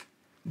leaf,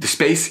 the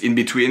space in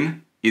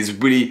between is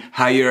really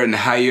higher and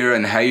higher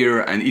and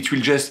higher, and it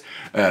will just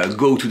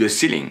go to the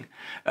ceiling.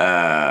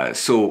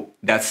 So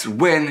that's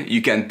when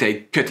you can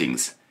take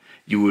cuttings.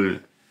 You will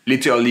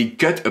literally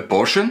cut a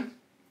portion,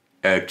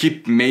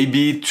 keep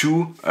maybe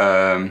 2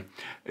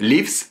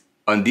 leaves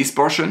on this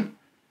portion.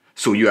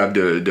 So you have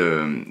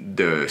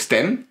the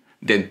stem,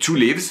 then 2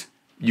 leaves,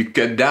 you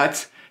cut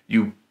that,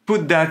 you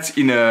put that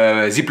in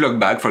a Ziploc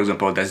bag, for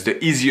example. That's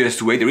the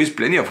easiest way. There is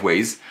plenty of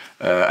ways.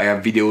 I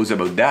have videos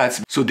about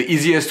that. So the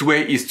easiest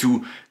way is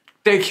to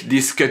take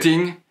this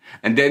cutting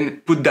and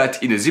then put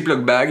that in a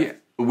Ziploc bag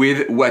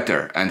with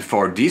water. And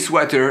for this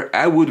water,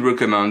 I would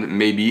recommend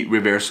maybe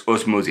reverse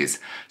osmosis.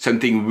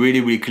 Something really,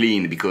 really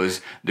clean,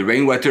 because the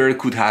rainwater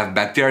could have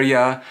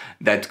bacteria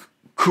that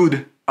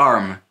could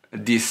harm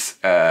this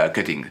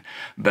cutting.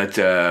 But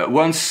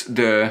once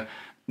the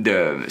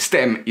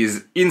stem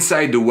is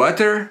inside the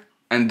water,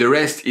 and the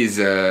rest is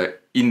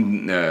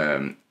in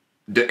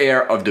the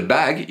air of the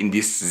bag, in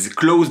this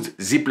closed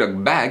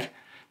Ziploc bag,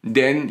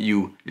 then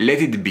you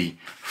let it be.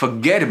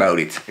 Forget about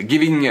it.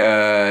 Giving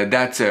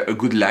that a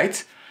good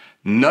light,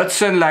 not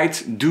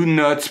sunlight. Do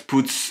not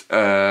put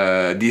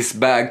this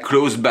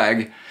closed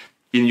bag,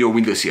 in your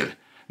windowsill.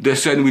 The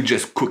sun will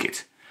just cook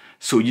it.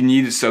 So you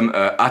need some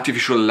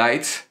artificial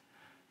light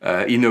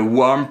in a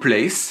warm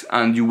place,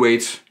 and you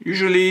wait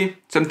usually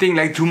something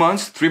like 2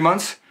 months, 3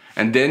 months,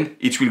 and then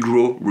it will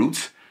grow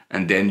roots,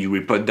 and then you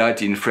will put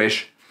that in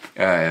fresh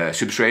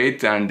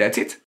substrate, and that's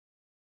it.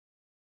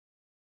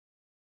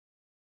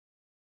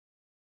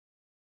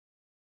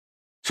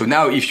 So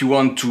now if you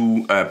want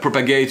to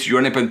propagate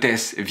your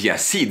Nepenthes via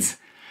seeds,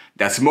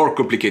 that's more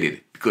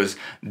complicated, because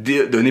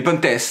the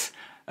Nepenthes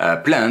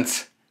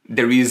plants,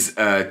 there is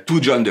 2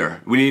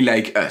 gender, really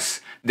like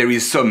us. There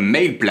is some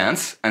male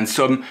plants and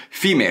some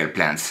female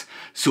plants.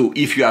 So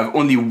if you have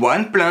only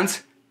 1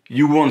 plant,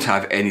 you won't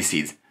have any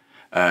seeds.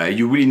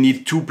 You really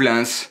need 2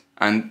 plants,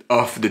 and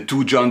of the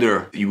 2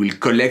 gender, you will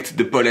collect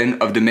the pollen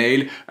of the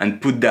male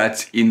and put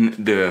that in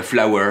the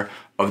flower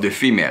of the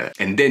female.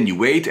 And then you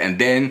wait, and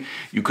then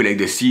you collect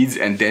the seeds,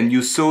 and then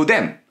you sow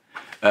them.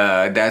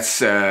 That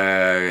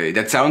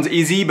sounds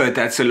easy, but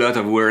that's a lot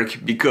of work,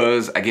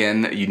 because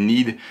again, you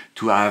need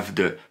to have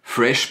the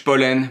fresh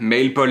pollen,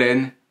 male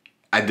pollen,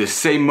 at the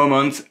same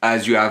moment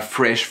as you have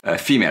fresh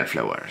female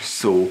flowers.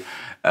 So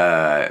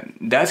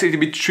that's a little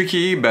bit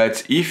tricky,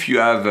 but if you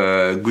have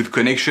a good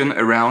connection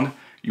around,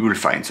 you will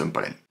find some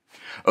pollen.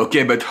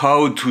 Okay, but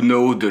how to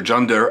know the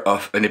gender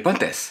of a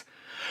Nepenthes?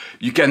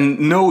 You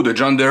can know the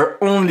gender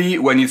only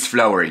when it's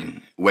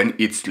flowering. When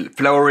it's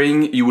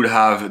flowering, you will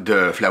have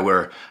the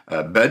flower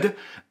bud,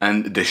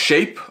 and the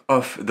shape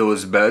of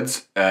those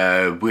buds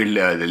will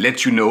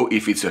let you know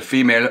if it's a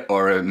female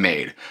or a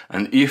male.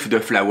 And if the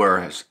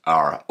flowers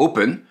are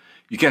open,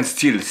 you can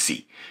still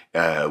see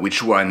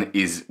which one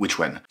is which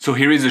one. So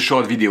here is a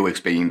short video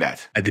explaining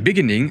that. At the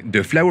beginning,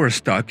 the flower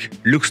stalk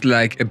looks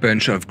like a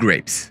bunch of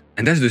grapes.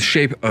 And that's the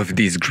shape of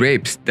these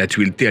grapes that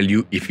will tell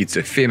you if it's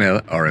a female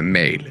or a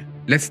male.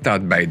 Let's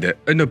start by the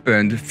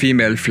unopened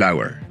female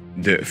flower.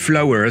 The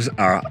flowers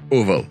are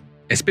oval,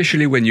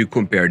 especially when you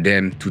compare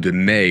them to the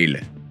male.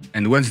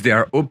 And once they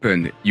are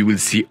open, you will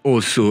see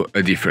also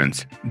a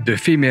difference. The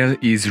female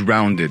is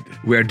rounded,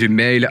 where the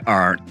male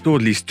are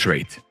totally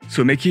straight.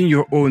 So making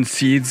your own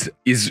seeds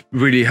is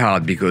really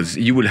hard, because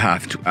you will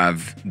have to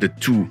have the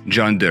 2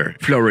 gender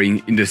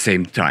flowering in the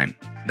same time.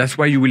 That's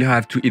why you will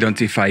have to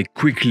identify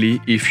quickly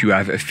if you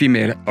have a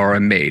female or a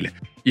male.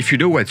 If you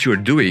know what you're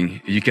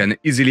doing, you can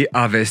easily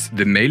harvest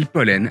the male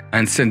pollen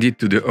and send it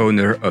to the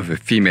owner of a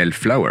female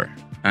flower.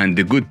 And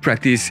the good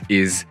practice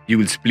is you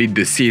will split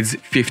the seeds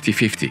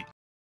 50-50.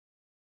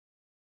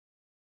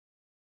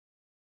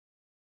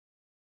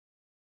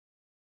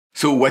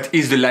 So what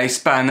is the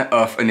lifespan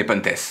of a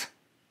Nepenthes?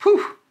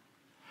 Whew.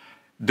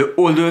 The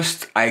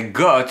oldest I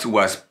got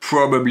was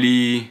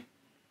probably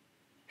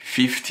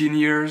 15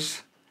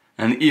 years.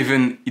 And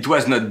even it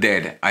was not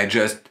dead. I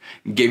just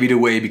gave it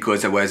away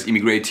because I was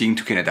immigrating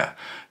to Canada.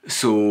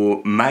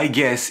 So my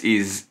guess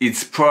is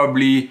it's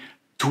probably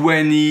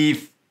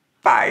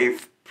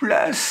 25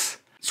 plus.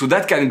 So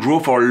that can grow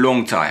for a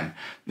long time.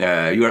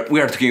 We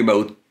are talking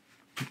about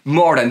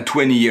more than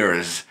 20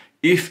 years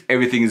if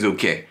everything is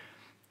okay.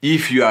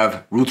 If you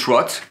have root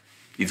rot,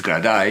 it's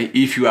gonna die.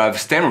 If you have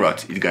stem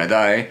rot, it's gonna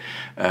die.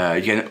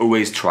 You can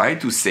always try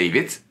to save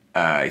it.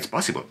 It's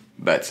possible,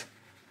 but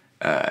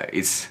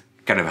it's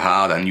kind of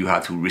hard and you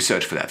have to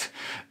research for that.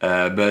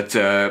 But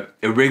a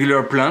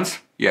regular plant,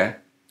 yeah,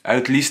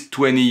 at least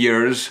 20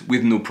 years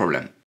with no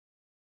problem.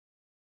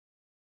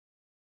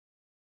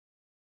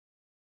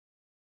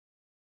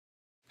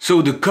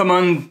 So the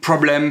common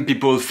problem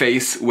people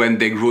face when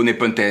they grow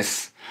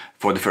Nepenthes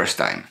for the first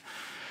time.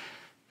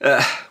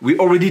 We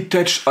already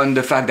touched on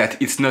the fact that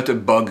it's not a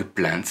bog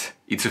plant,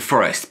 it's a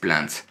forest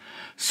plant.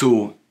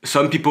 So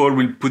some people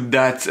will put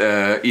that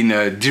in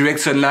a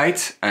direct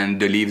sunlight and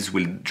the leaves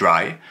will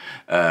dry.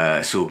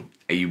 So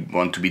you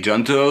want to be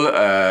gentle.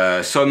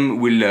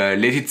 Some will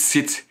let it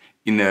sit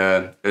in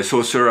a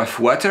saucer of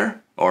water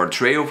or a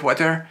tray of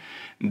water.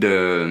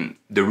 The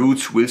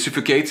roots will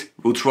suffocate,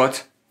 root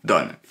rot,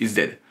 done, it's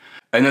dead.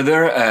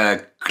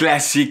 Another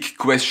classic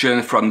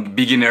question from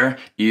beginner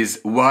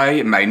is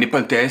why my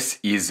Nepenthes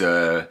is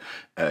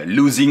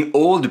losing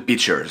all the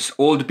pictures.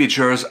 All the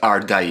pictures are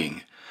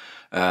dying.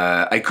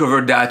 I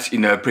covered that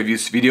in a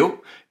previous video,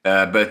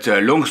 but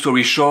long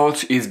story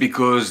short is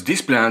because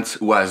this plant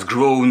was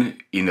grown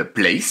in a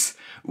place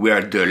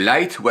where the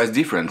light was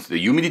different, the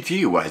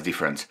humidity was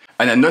different.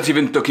 And I'm not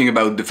even talking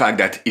about the fact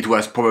that it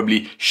was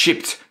probably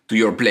shipped to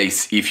your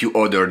place if you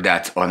ordered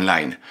that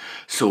online.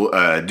 So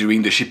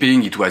during the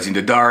shipping it was in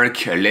the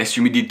dark, less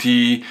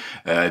humidity,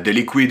 the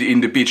liquid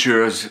in the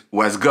pitchers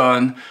was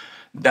gone.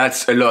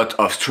 That's a lot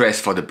of stress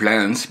for the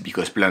plants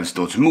because plants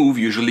don't move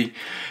usually,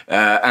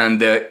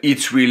 and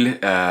it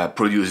will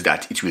produce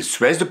that. It will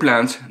stress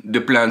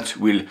the plant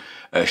will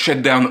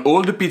shut down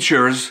all the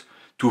pitchers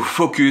to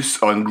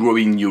focus on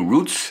growing new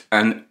roots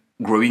and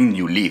growing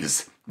new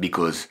leaves.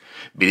 Because,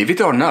 believe it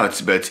or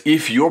not, but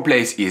if your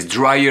place is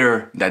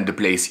drier than the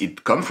place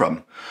it come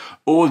from,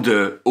 all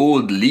the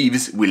old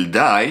leaves will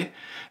die,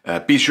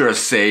 pitchers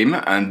same,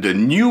 and the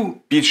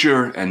new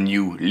pitcher and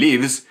new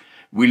leaves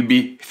will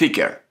be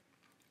thicker.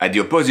 At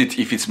the opposite,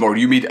 if it's more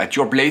humid at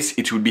your place,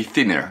 it will be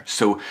thinner.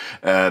 So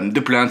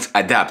the plants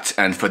adapt,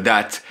 and for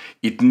that,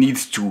 it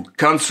needs to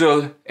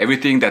cancel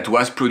everything that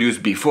was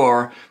produced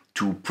before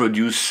to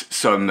produce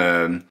some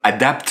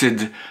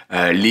adapted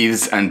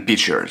leaves and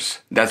pitchers.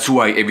 That's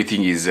why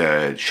everything is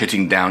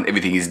shutting down,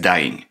 everything is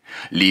dying.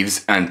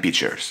 Leaves and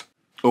pitchers.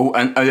 Oh,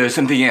 and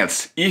something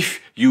else.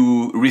 If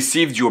you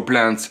received your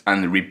plant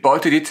and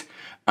repotted it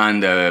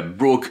and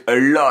broke a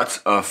lot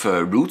of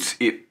roots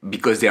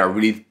because they are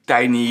really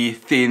tiny,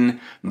 thin,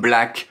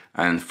 black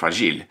and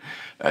fragile.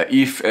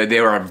 If they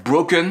are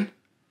broken,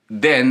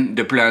 then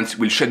the plant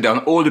will shut down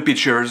all the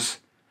pitchers,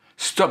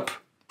 stop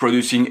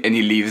producing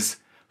any leaves,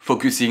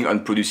 focusing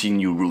on producing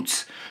new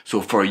roots.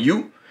 So for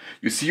you,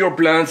 you see your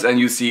plants and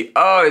you see,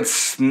 oh,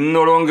 it's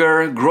no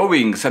longer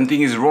growing,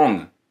 something is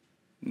wrong.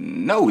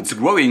 No, it's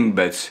growing,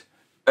 but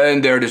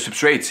under the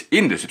substrate,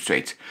 in the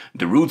substrate,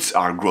 the roots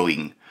are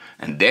growing.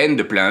 And then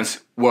the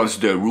plants, once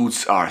the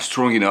roots are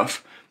strong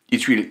enough,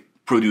 it will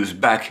produce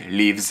back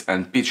leaves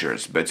and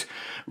pitchers. But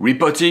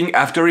repotting,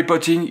 after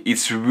repotting,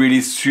 it's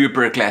really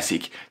super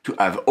classic to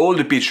have all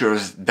the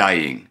pitchers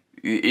dying.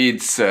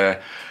 It's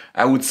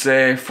I would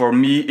say for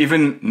me,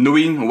 even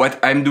knowing what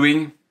I'm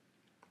doing,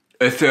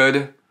 a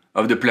third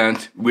of the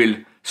plant will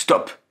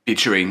stop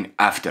pitchering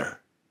after.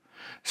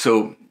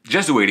 So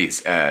just the way it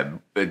is,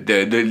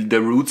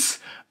 the roots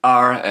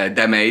are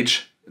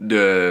damaged,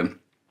 the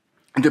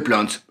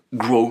plant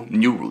grow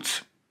new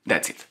roots.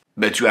 That's it.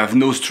 But you have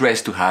no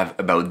stress to have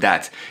about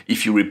that.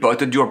 If you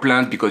repotted your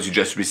plant because you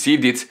just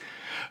received it,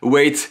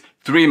 wait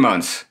 3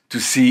 months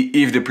to see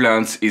if the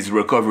plant is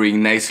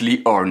recovering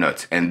nicely or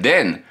not. And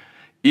then,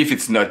 if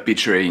it's not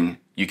pitchering,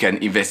 you can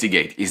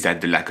investigate. Is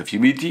that the lack of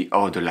humidity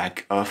or the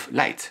lack of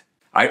light?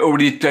 I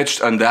already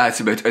touched on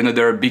that, but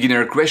another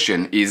beginner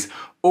question is,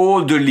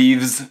 all the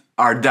leaves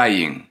are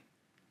dying.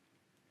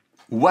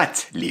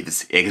 What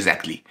leaves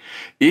exactly?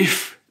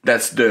 If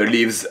that's the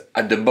leaves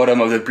at the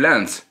bottom of the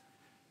plant,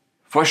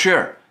 for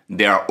sure,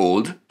 they are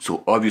old,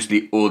 so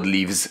obviously old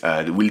leaves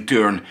will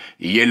turn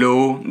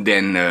yellow,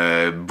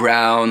 then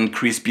brown,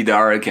 crispy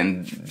dark,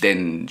 and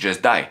then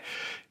just die.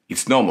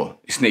 It's normal,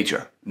 it's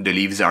nature. The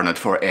leaves are not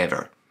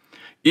forever.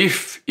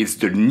 If it's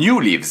the new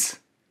leaves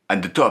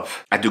at the top,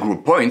 at the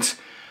growth point,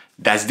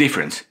 that's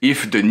different.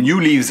 If the new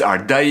leaves are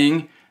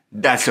dying,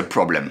 that's a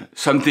problem.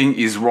 Something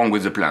is wrong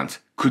with the plant.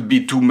 Could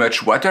be too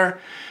much water,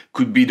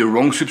 could be the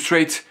wrong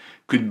substrate,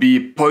 could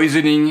be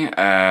poisoning,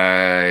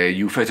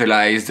 you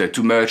fertilized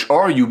too much,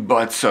 or you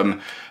bought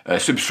some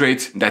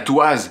substrate that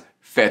was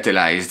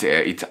fertilized.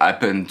 It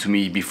happened to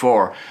me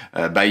before,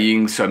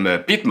 buying some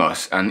peat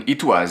moss, and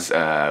it was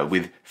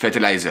with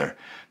fertilizer.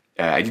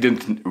 I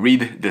didn't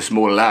read the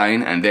small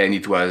line, and then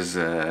it was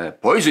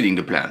poisoning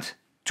the plant.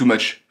 Too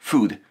much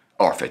food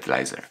or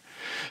fertilizer.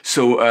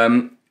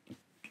 So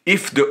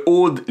if the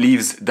old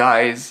leaves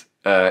dies,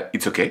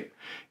 it's okay.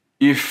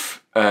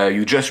 If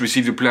you just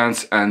receive the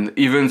plants and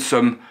even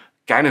some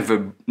kind of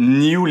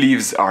new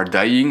leaves are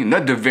dying,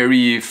 not the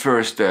very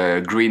first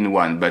green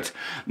one, but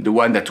the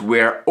one that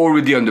were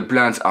already on the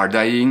plants are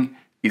dying,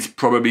 it's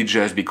probably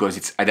just because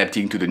it's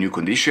adapting to the new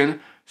condition,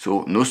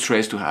 so no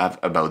stress to have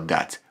about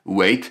that.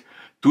 Wait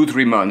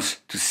 2-3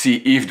 months to see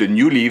if the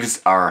new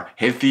leaves are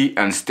healthy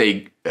and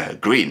stay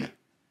green.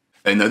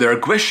 Another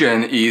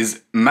question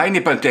is, my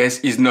Nepenthes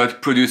is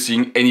not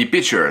producing any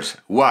pictures.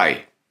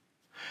 Why?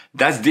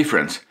 That's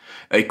different.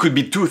 It could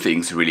be two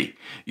things, really.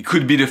 It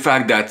could be the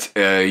fact that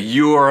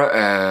your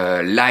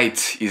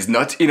light is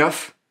not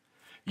enough,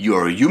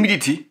 your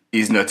humidity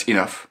is not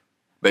enough,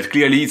 but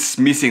clearly it's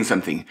missing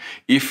something.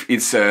 If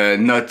it's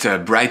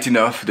not bright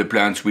enough, the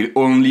plant will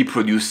only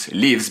produce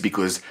leaves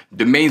because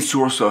the main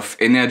source of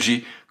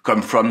energy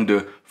comes from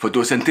the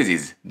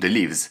photosynthesis, the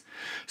leaves.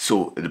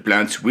 So the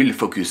plant will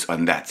focus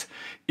on that.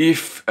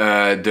 If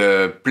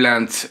the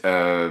plant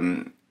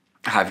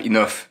have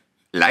enough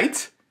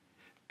light,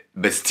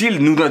 but still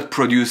do not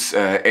produce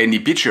any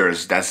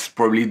pictures, that's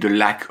probably the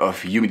lack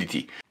of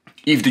humidity.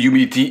 If the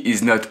humidity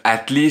is not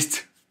at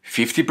least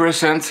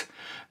 50%,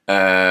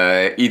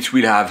 it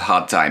will have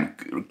hard time.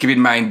 Keep in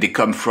mind they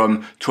come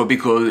from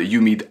tropical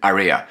humid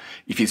area.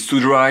 If it's too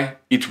dry,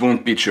 it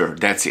won't picture,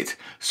 that's it.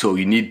 So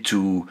you need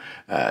to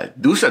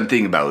do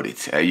something about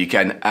it. You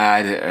can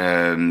add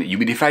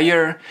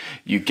humidifier,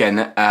 you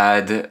can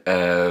add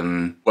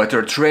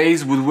water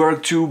trays would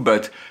work too,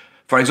 but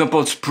for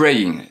example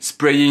spraying.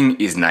 Spraying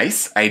is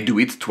nice, I do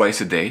it twice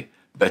a day,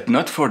 but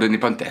not for the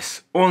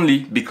Nepenthes, only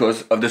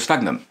because of the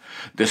sphagnum.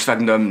 The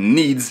sphagnum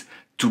needs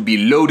to be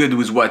loaded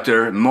with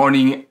water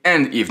morning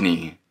and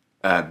evening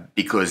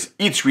because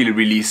it will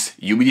release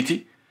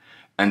humidity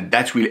and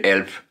that will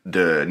help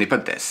the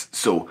Nepenthes.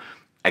 So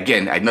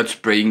again, I'm not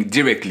spraying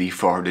directly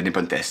for the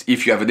Nepenthes.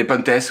 If you have a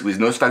Nepenthes with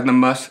no sphagnum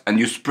moss and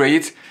you spray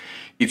it,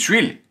 it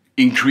will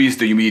increase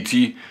the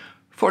humidity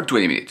for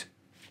 20 minutes.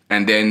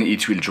 And then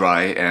it will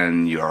dry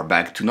and you're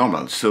back to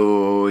normal.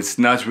 So it's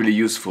not really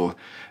useful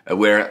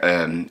where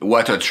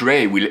water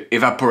tray will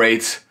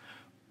evaporate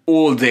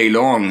all day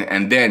long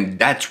and then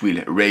that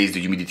will raise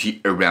the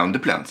humidity around the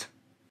plant.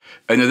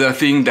 Another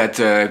thing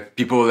that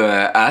people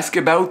ask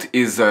about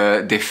is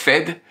they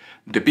fed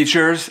the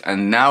pitchers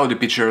and now the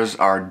pitchers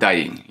are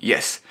dying.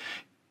 Yes,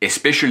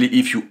 especially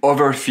if you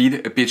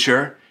overfeed a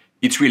pitcher,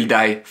 it will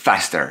die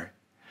faster.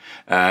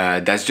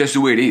 That's just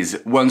the way it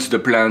is. Once the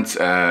plant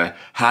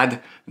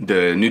had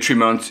the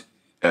nutriment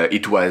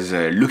it was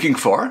looking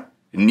for,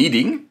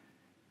 needing,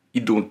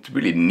 it don't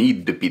really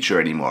need the pitcher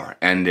anymore.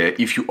 And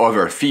if you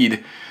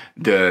overfeed,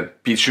 the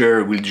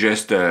pitcher will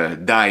just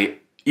die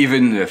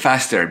even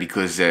faster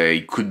because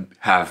it could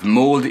have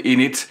mold in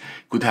it,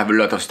 could have a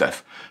lot of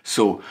stuff.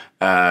 So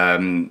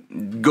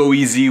go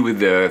easy with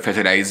the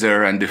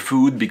fertilizer and the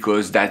food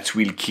because that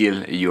will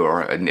kill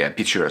your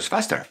pitchers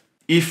faster.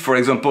 If, for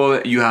example,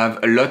 you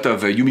have a lot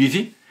of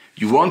humidity,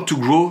 you want to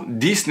grow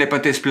this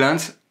Nepenthes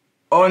plant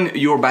on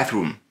your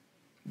bathroom.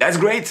 That's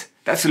great,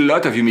 that's a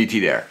lot of humidity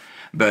there.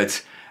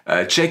 But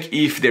check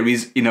if there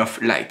is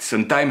enough light.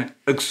 Sometimes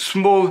a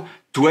small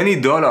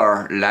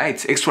 $20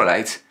 light, extra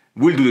light,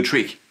 will do the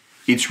trick.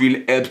 It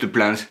will help the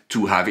plant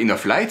to have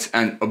enough light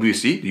and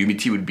obviously the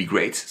humidity will be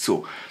great.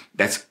 So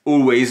that's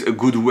always a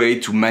good way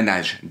to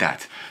manage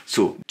that.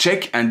 So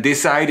check and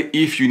decide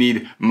if you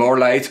need more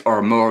light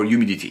or more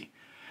humidity.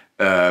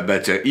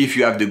 But if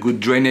you have the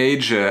good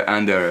drainage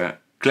and a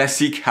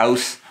classic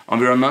house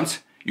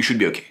environment, you should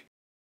be okay.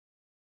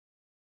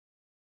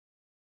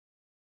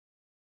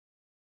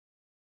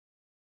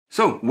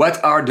 So,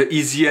 what are the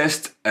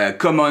easiest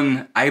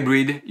common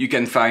hybrid you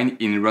can find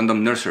in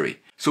random nursery?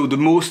 So the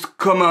most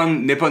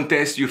common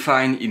Nepenthes you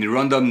find in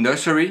random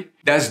nursery,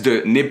 that's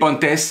the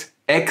Nepenthes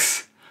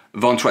X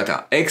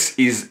ventrata. X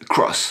is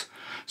cross.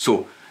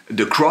 So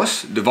the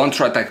cross, the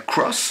ventrata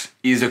cross,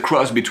 is a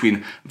cross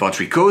between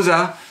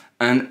ventricosa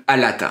and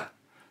alata.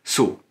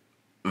 So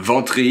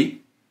ventri,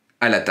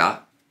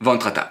 alata,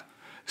 ventrata.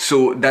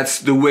 So that's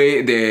the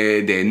way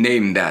they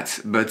name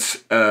that.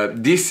 But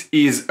this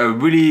is a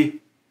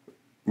really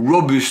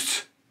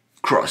robust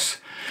cross.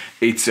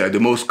 It's the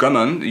most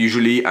common.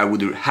 Usually I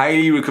would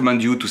highly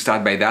recommend you to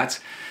start by that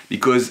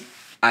because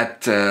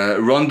at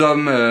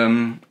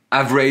random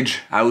average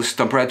house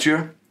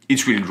temperature,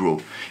 it will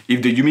grow.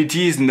 If the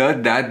humidity is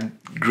not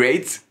that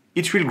great,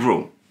 it will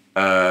grow.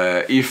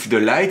 If the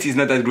light is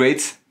not that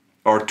great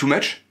or too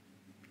much,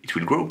 it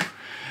will grow.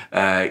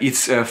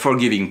 It's a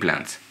forgiving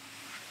plant.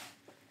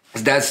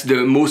 That's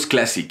the most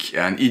classic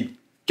and it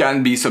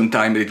can be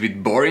sometimes a little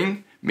bit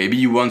boring. Maybe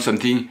you want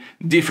something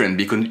different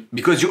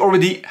because you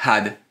already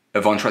had a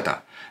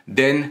ventrata.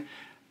 Then,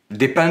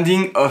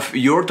 depending of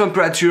your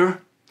temperature,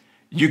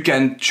 you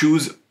can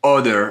choose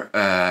other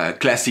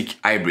classic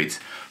hybrids.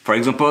 For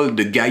example,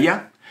 the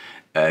Gaia.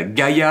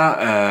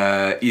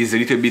 Gaia is a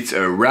little bit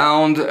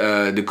round,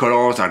 the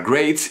colors are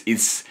great.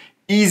 It's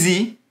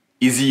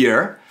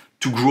easier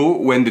to grow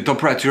when the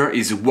temperature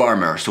is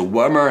warmer. So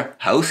warmer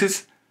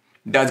houses,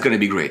 that's gonna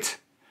be great.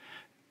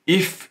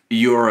 If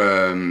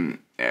your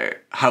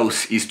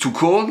house is too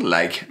cold,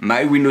 like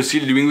my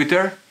windowsill during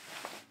winter,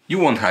 you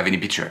won't have any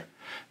picture.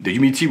 The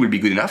humidity will be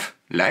good enough,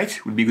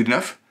 light will be good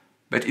enough,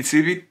 but it's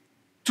a bit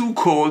too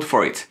cold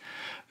for it.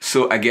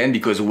 So again,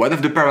 because one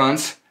of the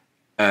parents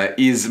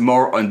is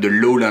more on the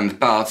lowland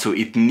part, so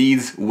it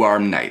needs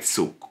warm nights.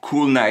 So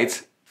cool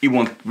nights, it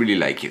won't really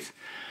like it.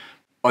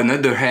 On the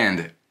other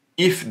hand,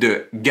 if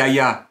the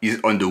Gaia is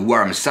on the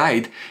warm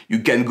side, you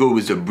can go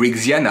with the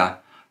Brixiana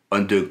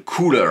on the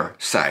cooler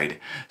side.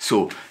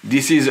 So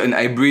this is an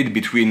hybrid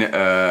between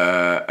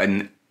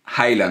an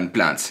highland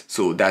plant.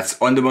 So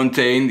that's on the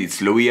mountain,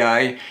 it's low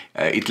high,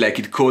 it like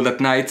it cold at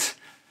night.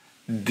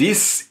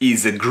 This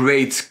is a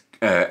great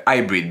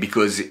hybrid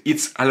because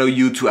it allows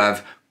you to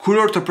have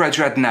cooler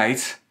temperature at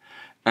night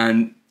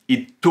and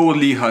it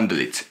totally handles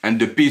it. And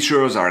the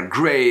pictures are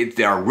great,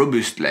 they are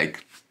robust,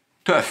 like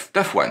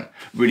tough one,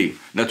 really.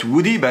 Not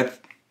woody, but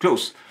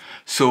close.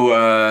 So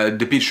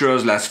the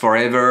pictures last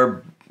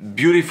forever,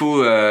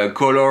 beautiful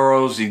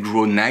colors, it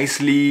grows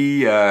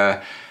nicely.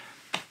 The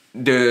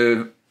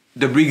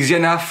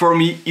Brixiana for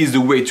me is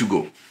the way to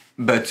go.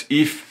 But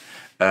if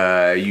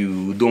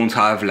you don't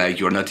have, like,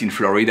 you're not in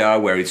Florida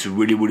where it's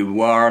really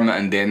warm,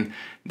 and then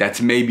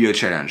that may be a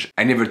challenge.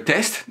 I never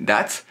test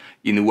that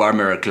in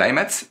warmer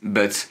climates,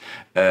 but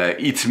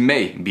it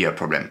may be a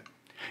problem.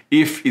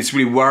 If it's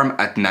really warm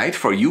at night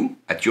for you,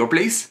 at your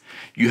place,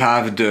 you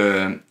have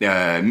the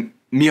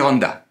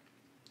Miranda.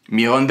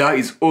 Miranda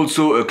is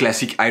also a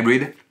classic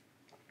hybrid.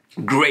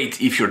 Great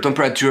if your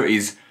temperature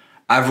is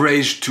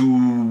average to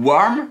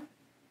warm,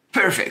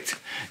 perfect.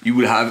 You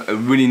will have a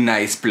really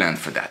nice plant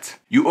for that.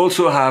 You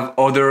also have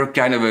other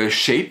kind of a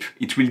shape.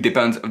 It will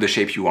depend on the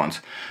shape you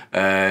want.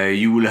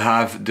 You will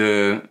have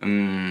the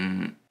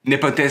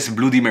Nepenthes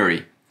Bloody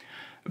Mary.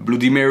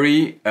 Bloody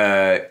Mary,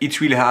 it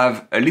will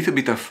have a little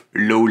bit of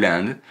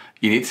lowland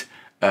in it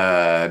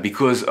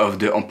because of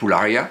the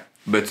ampullaria,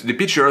 but the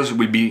pictures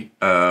will be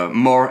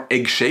more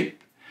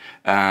egg-shaped,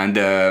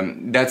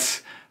 and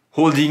that's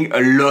holding a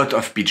lot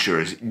of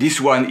pictures.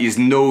 This one is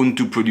known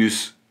to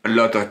produce a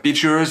lot of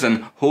pictures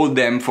and hold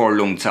them for a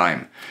long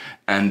time,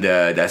 and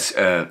that's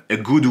a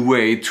good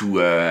way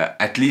to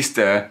at least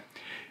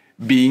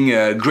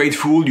being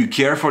grateful you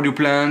care for your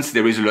plants.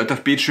 There is a lot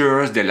of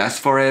pictures, they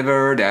last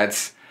forever,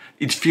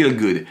 it feels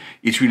good.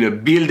 It will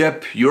build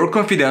up your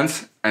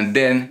confidence, and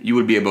then you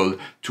will be able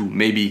to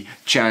maybe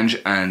change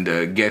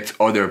and get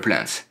other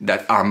plants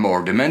that are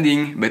more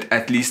demanding, but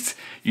at least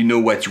you know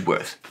what you're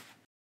worth.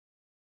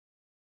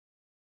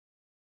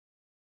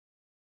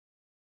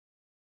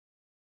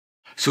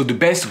 So the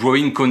best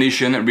growing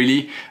condition,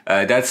 really,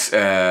 that's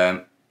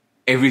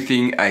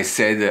everything I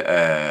said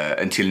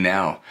until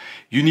now.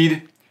 You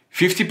need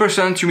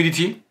 50%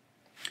 humidity,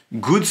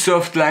 good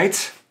soft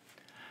light,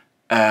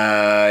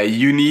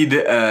 you need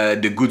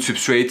the good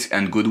substrate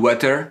and good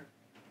water,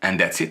 and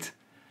that's it.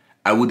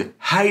 I would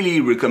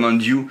highly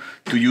recommend you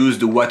to use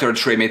the water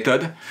tray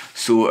method.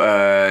 So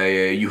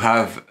you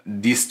have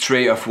this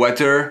tray of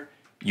water,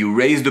 you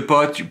raise the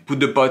pot, you put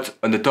the pot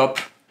on the top,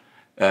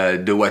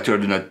 the water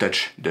do not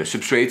touch the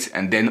substrate,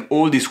 and then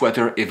all this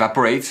water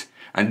evaporates.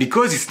 And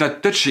because it's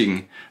not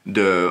touching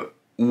the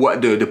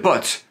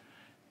pot,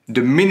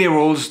 the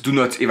minerals do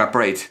not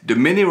evaporate. The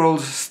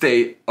minerals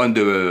stay on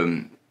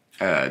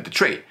the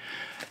tray.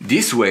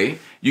 This way,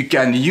 you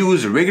can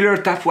use regular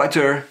tap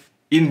water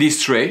in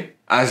this tray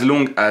as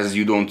long as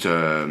you don't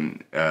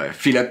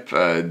fill up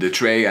the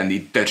tray and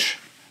it touch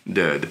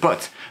the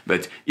pot.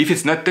 But if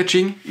it's not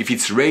touching, if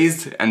it's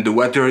raised and the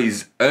water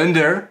is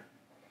under,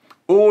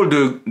 all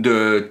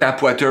the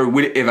tap water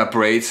will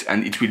evaporate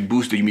and it will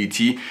boost the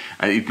humidity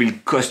and it will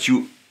cost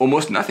you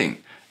almost nothing.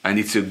 And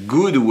it's a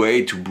good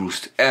way to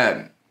boost.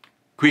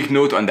 Quick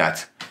note on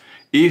that.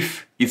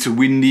 If it's a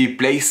windy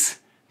place,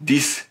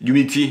 this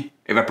humidity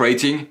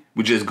evaporating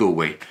will just go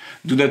away.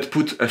 Do not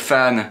put a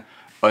fan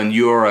on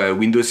your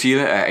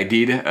windowsill. I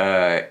did.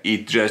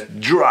 It just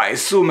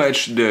dries so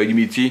much the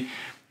humidity.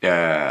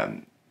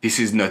 This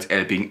is not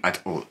helping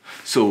at all.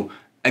 So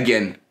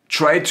again,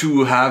 try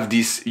to have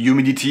this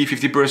humidity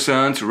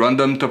 50%,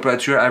 random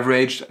temperature,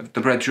 average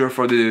temperature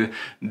for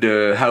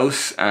the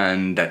house,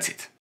 and that's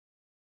it.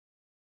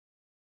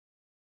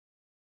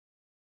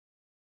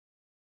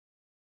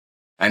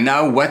 And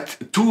now, what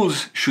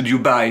tools should you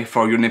buy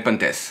for your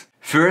Nepenthes?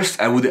 First,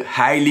 I would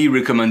highly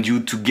recommend you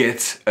to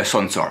get a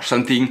sensor,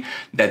 something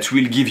that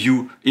will give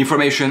you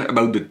information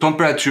about the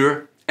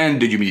temperature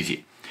and the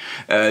humidity.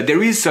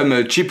 There is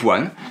some cheap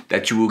one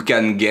that you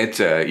can get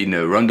in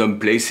random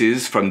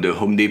places, from the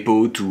Home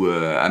Depot to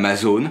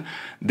Amazon.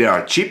 They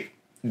are cheap.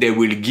 They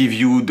will give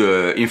you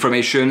the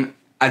information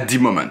at the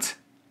moment.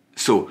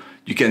 So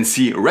you can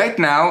see right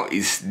now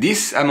is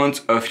this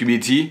amount of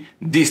humidity,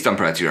 this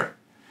temperature.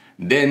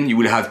 Then you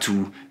will have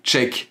to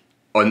check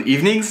on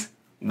evenings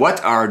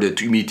what are the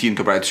humidity and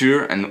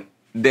temperature, and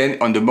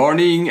then on the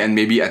morning and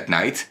maybe at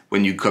night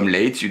when you come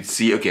late you'd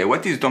see, okay,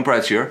 what is the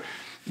temperature?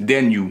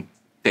 Then you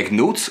take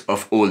notes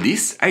of all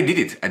this. I did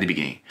it at the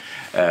beginning.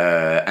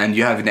 And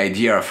you have an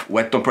idea of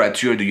what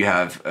temperature do you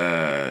have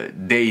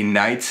day and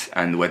night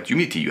and what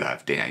humidity you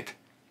have day and night.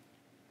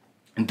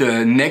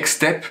 The next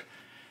step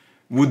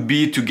would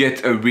be to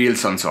get a real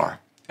sensor.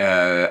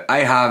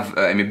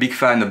 I'm a big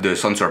fan of the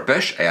sensor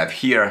push. I have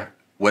here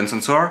one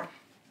sensor.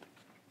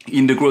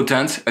 In the grow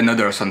tent,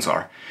 another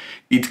sensor.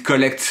 It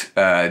collects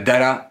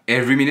data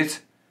every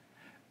minute.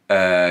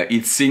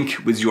 It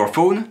syncs with your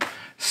phone.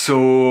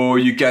 So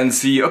you can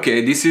see,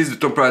 okay, this is the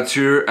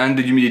temperature and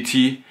the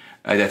humidity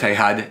that I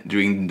had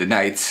during the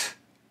night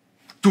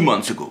 2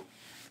 months ago.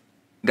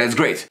 That's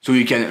great. So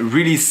you can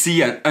really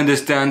see and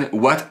understand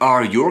what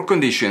are your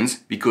conditions,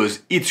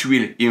 because it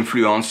will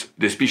influence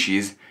the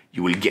species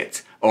you will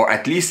get. Or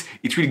at least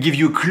it will give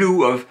you a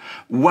clue of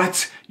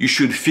what you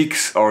should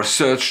fix or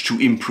search to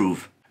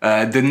improve.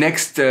 The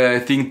next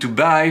thing to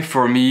buy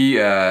for me,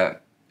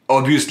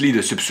 obviously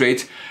the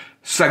substrate.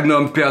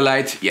 Sphagnum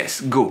perlite,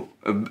 yes, go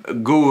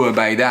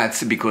buy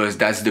that, because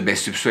that's the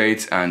best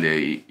substrate, and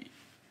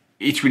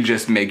it will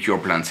just make your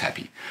plants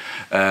happy.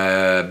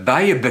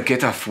 Buy a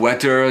bucket of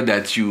water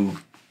that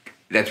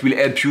will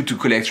help you to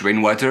collect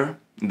rainwater.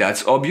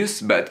 That's obvious,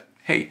 but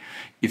hey,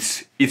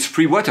 it's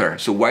free water,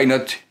 so why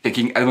not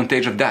taking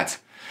advantage of that?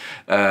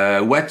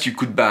 What you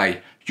could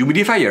buy?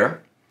 Humidifier.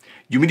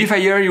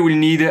 Humidifier, you will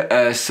need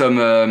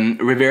some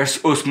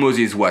reverse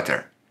osmosis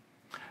water.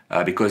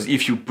 Because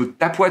if you put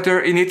tap water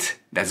in it,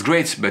 that's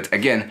great, but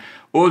again,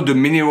 all the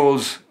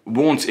minerals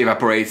won't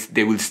evaporate,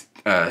 they will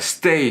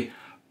stay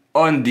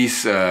on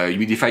this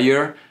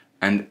humidifier,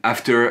 and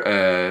after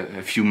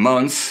a few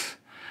months,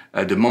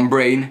 the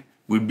membrane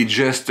will be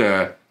just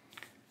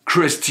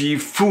crusty,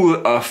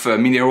 full of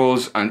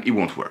minerals, and it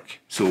won't work.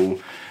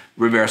 So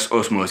reverse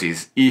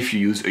osmosis if you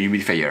use a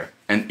humidifier.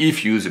 And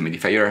if you use a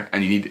humidifier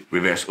and you need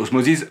reverse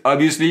osmosis,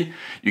 obviously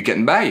you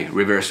can buy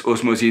reverse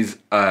osmosis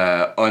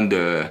on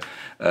the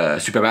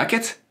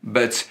supermarket,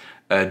 but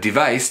a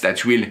device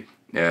that will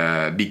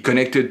be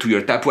connected to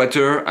your tap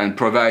water and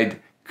provide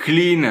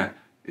clean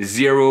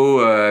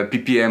 0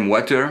 ppm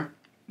water,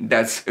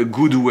 that's a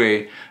good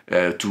way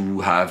to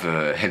have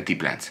a healthy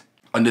plant.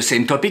 On the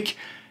same topic,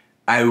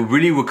 I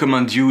really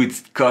recommend you,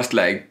 it costs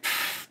like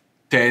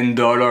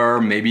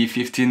 $10, maybe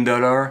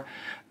 $15,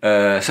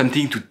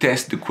 something to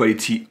test the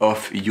quality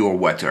of your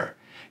water.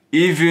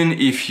 Even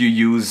if you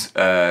use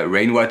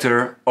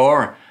rainwater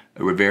or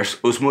reverse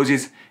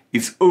osmosis,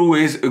 it's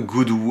always a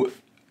good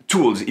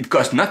tool. It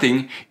costs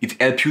nothing.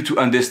 It helps you to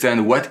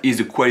understand what is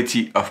the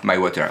quality of my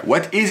water,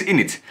 what is in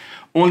it,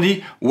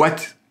 only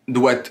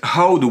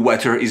how the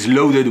water is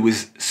loaded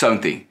with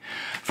something.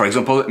 For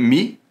example,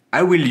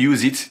 I will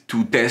use it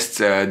to test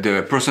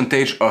the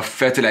percentage of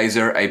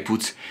fertilizer I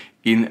put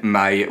in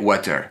my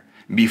water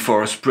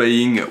before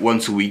spraying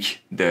once a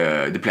week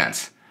the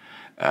plants.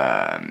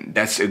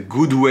 That's a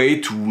good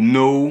way to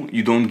know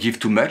you don't give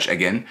too much.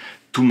 Again,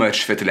 too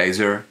much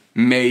fertilizer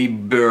may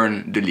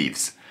burn the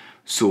leaves.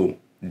 So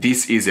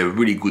this is a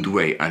really good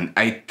way, and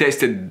I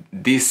tested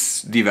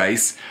this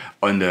device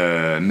on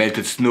the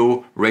melted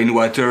snow,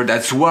 rainwater.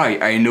 That's why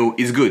I know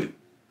it's good.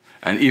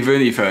 And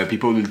even if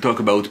people will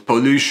talk about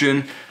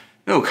pollution,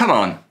 no, come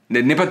on,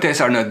 the Nepenthes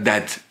are not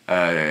that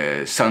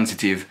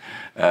sensitive.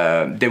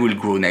 They will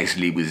grow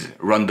nicely with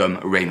random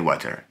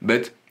rainwater.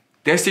 But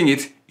testing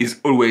it is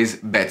always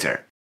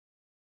better.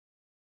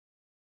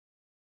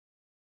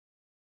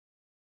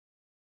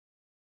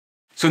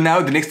 So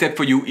now the next step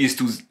for you is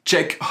to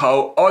check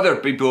how other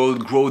people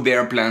grow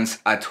their plants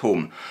at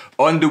home.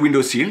 On the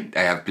windowsill, I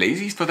have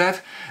playlists for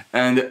that,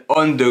 and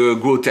on the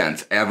grow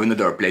tent, I have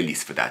another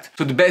playlist for that.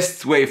 So the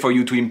best way for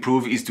you to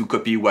improve is to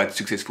copy what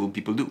successful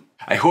people do.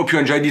 I hope you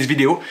enjoyed this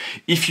video.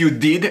 If you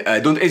did,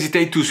 don't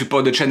hesitate to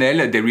support the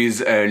channel. There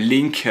is a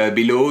link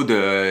below,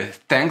 the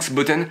thanks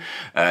button.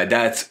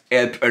 That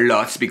helps a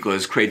lot,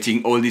 because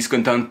creating all this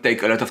content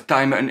takes a lot of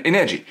time and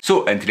energy.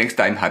 So until next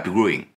time, happy growing.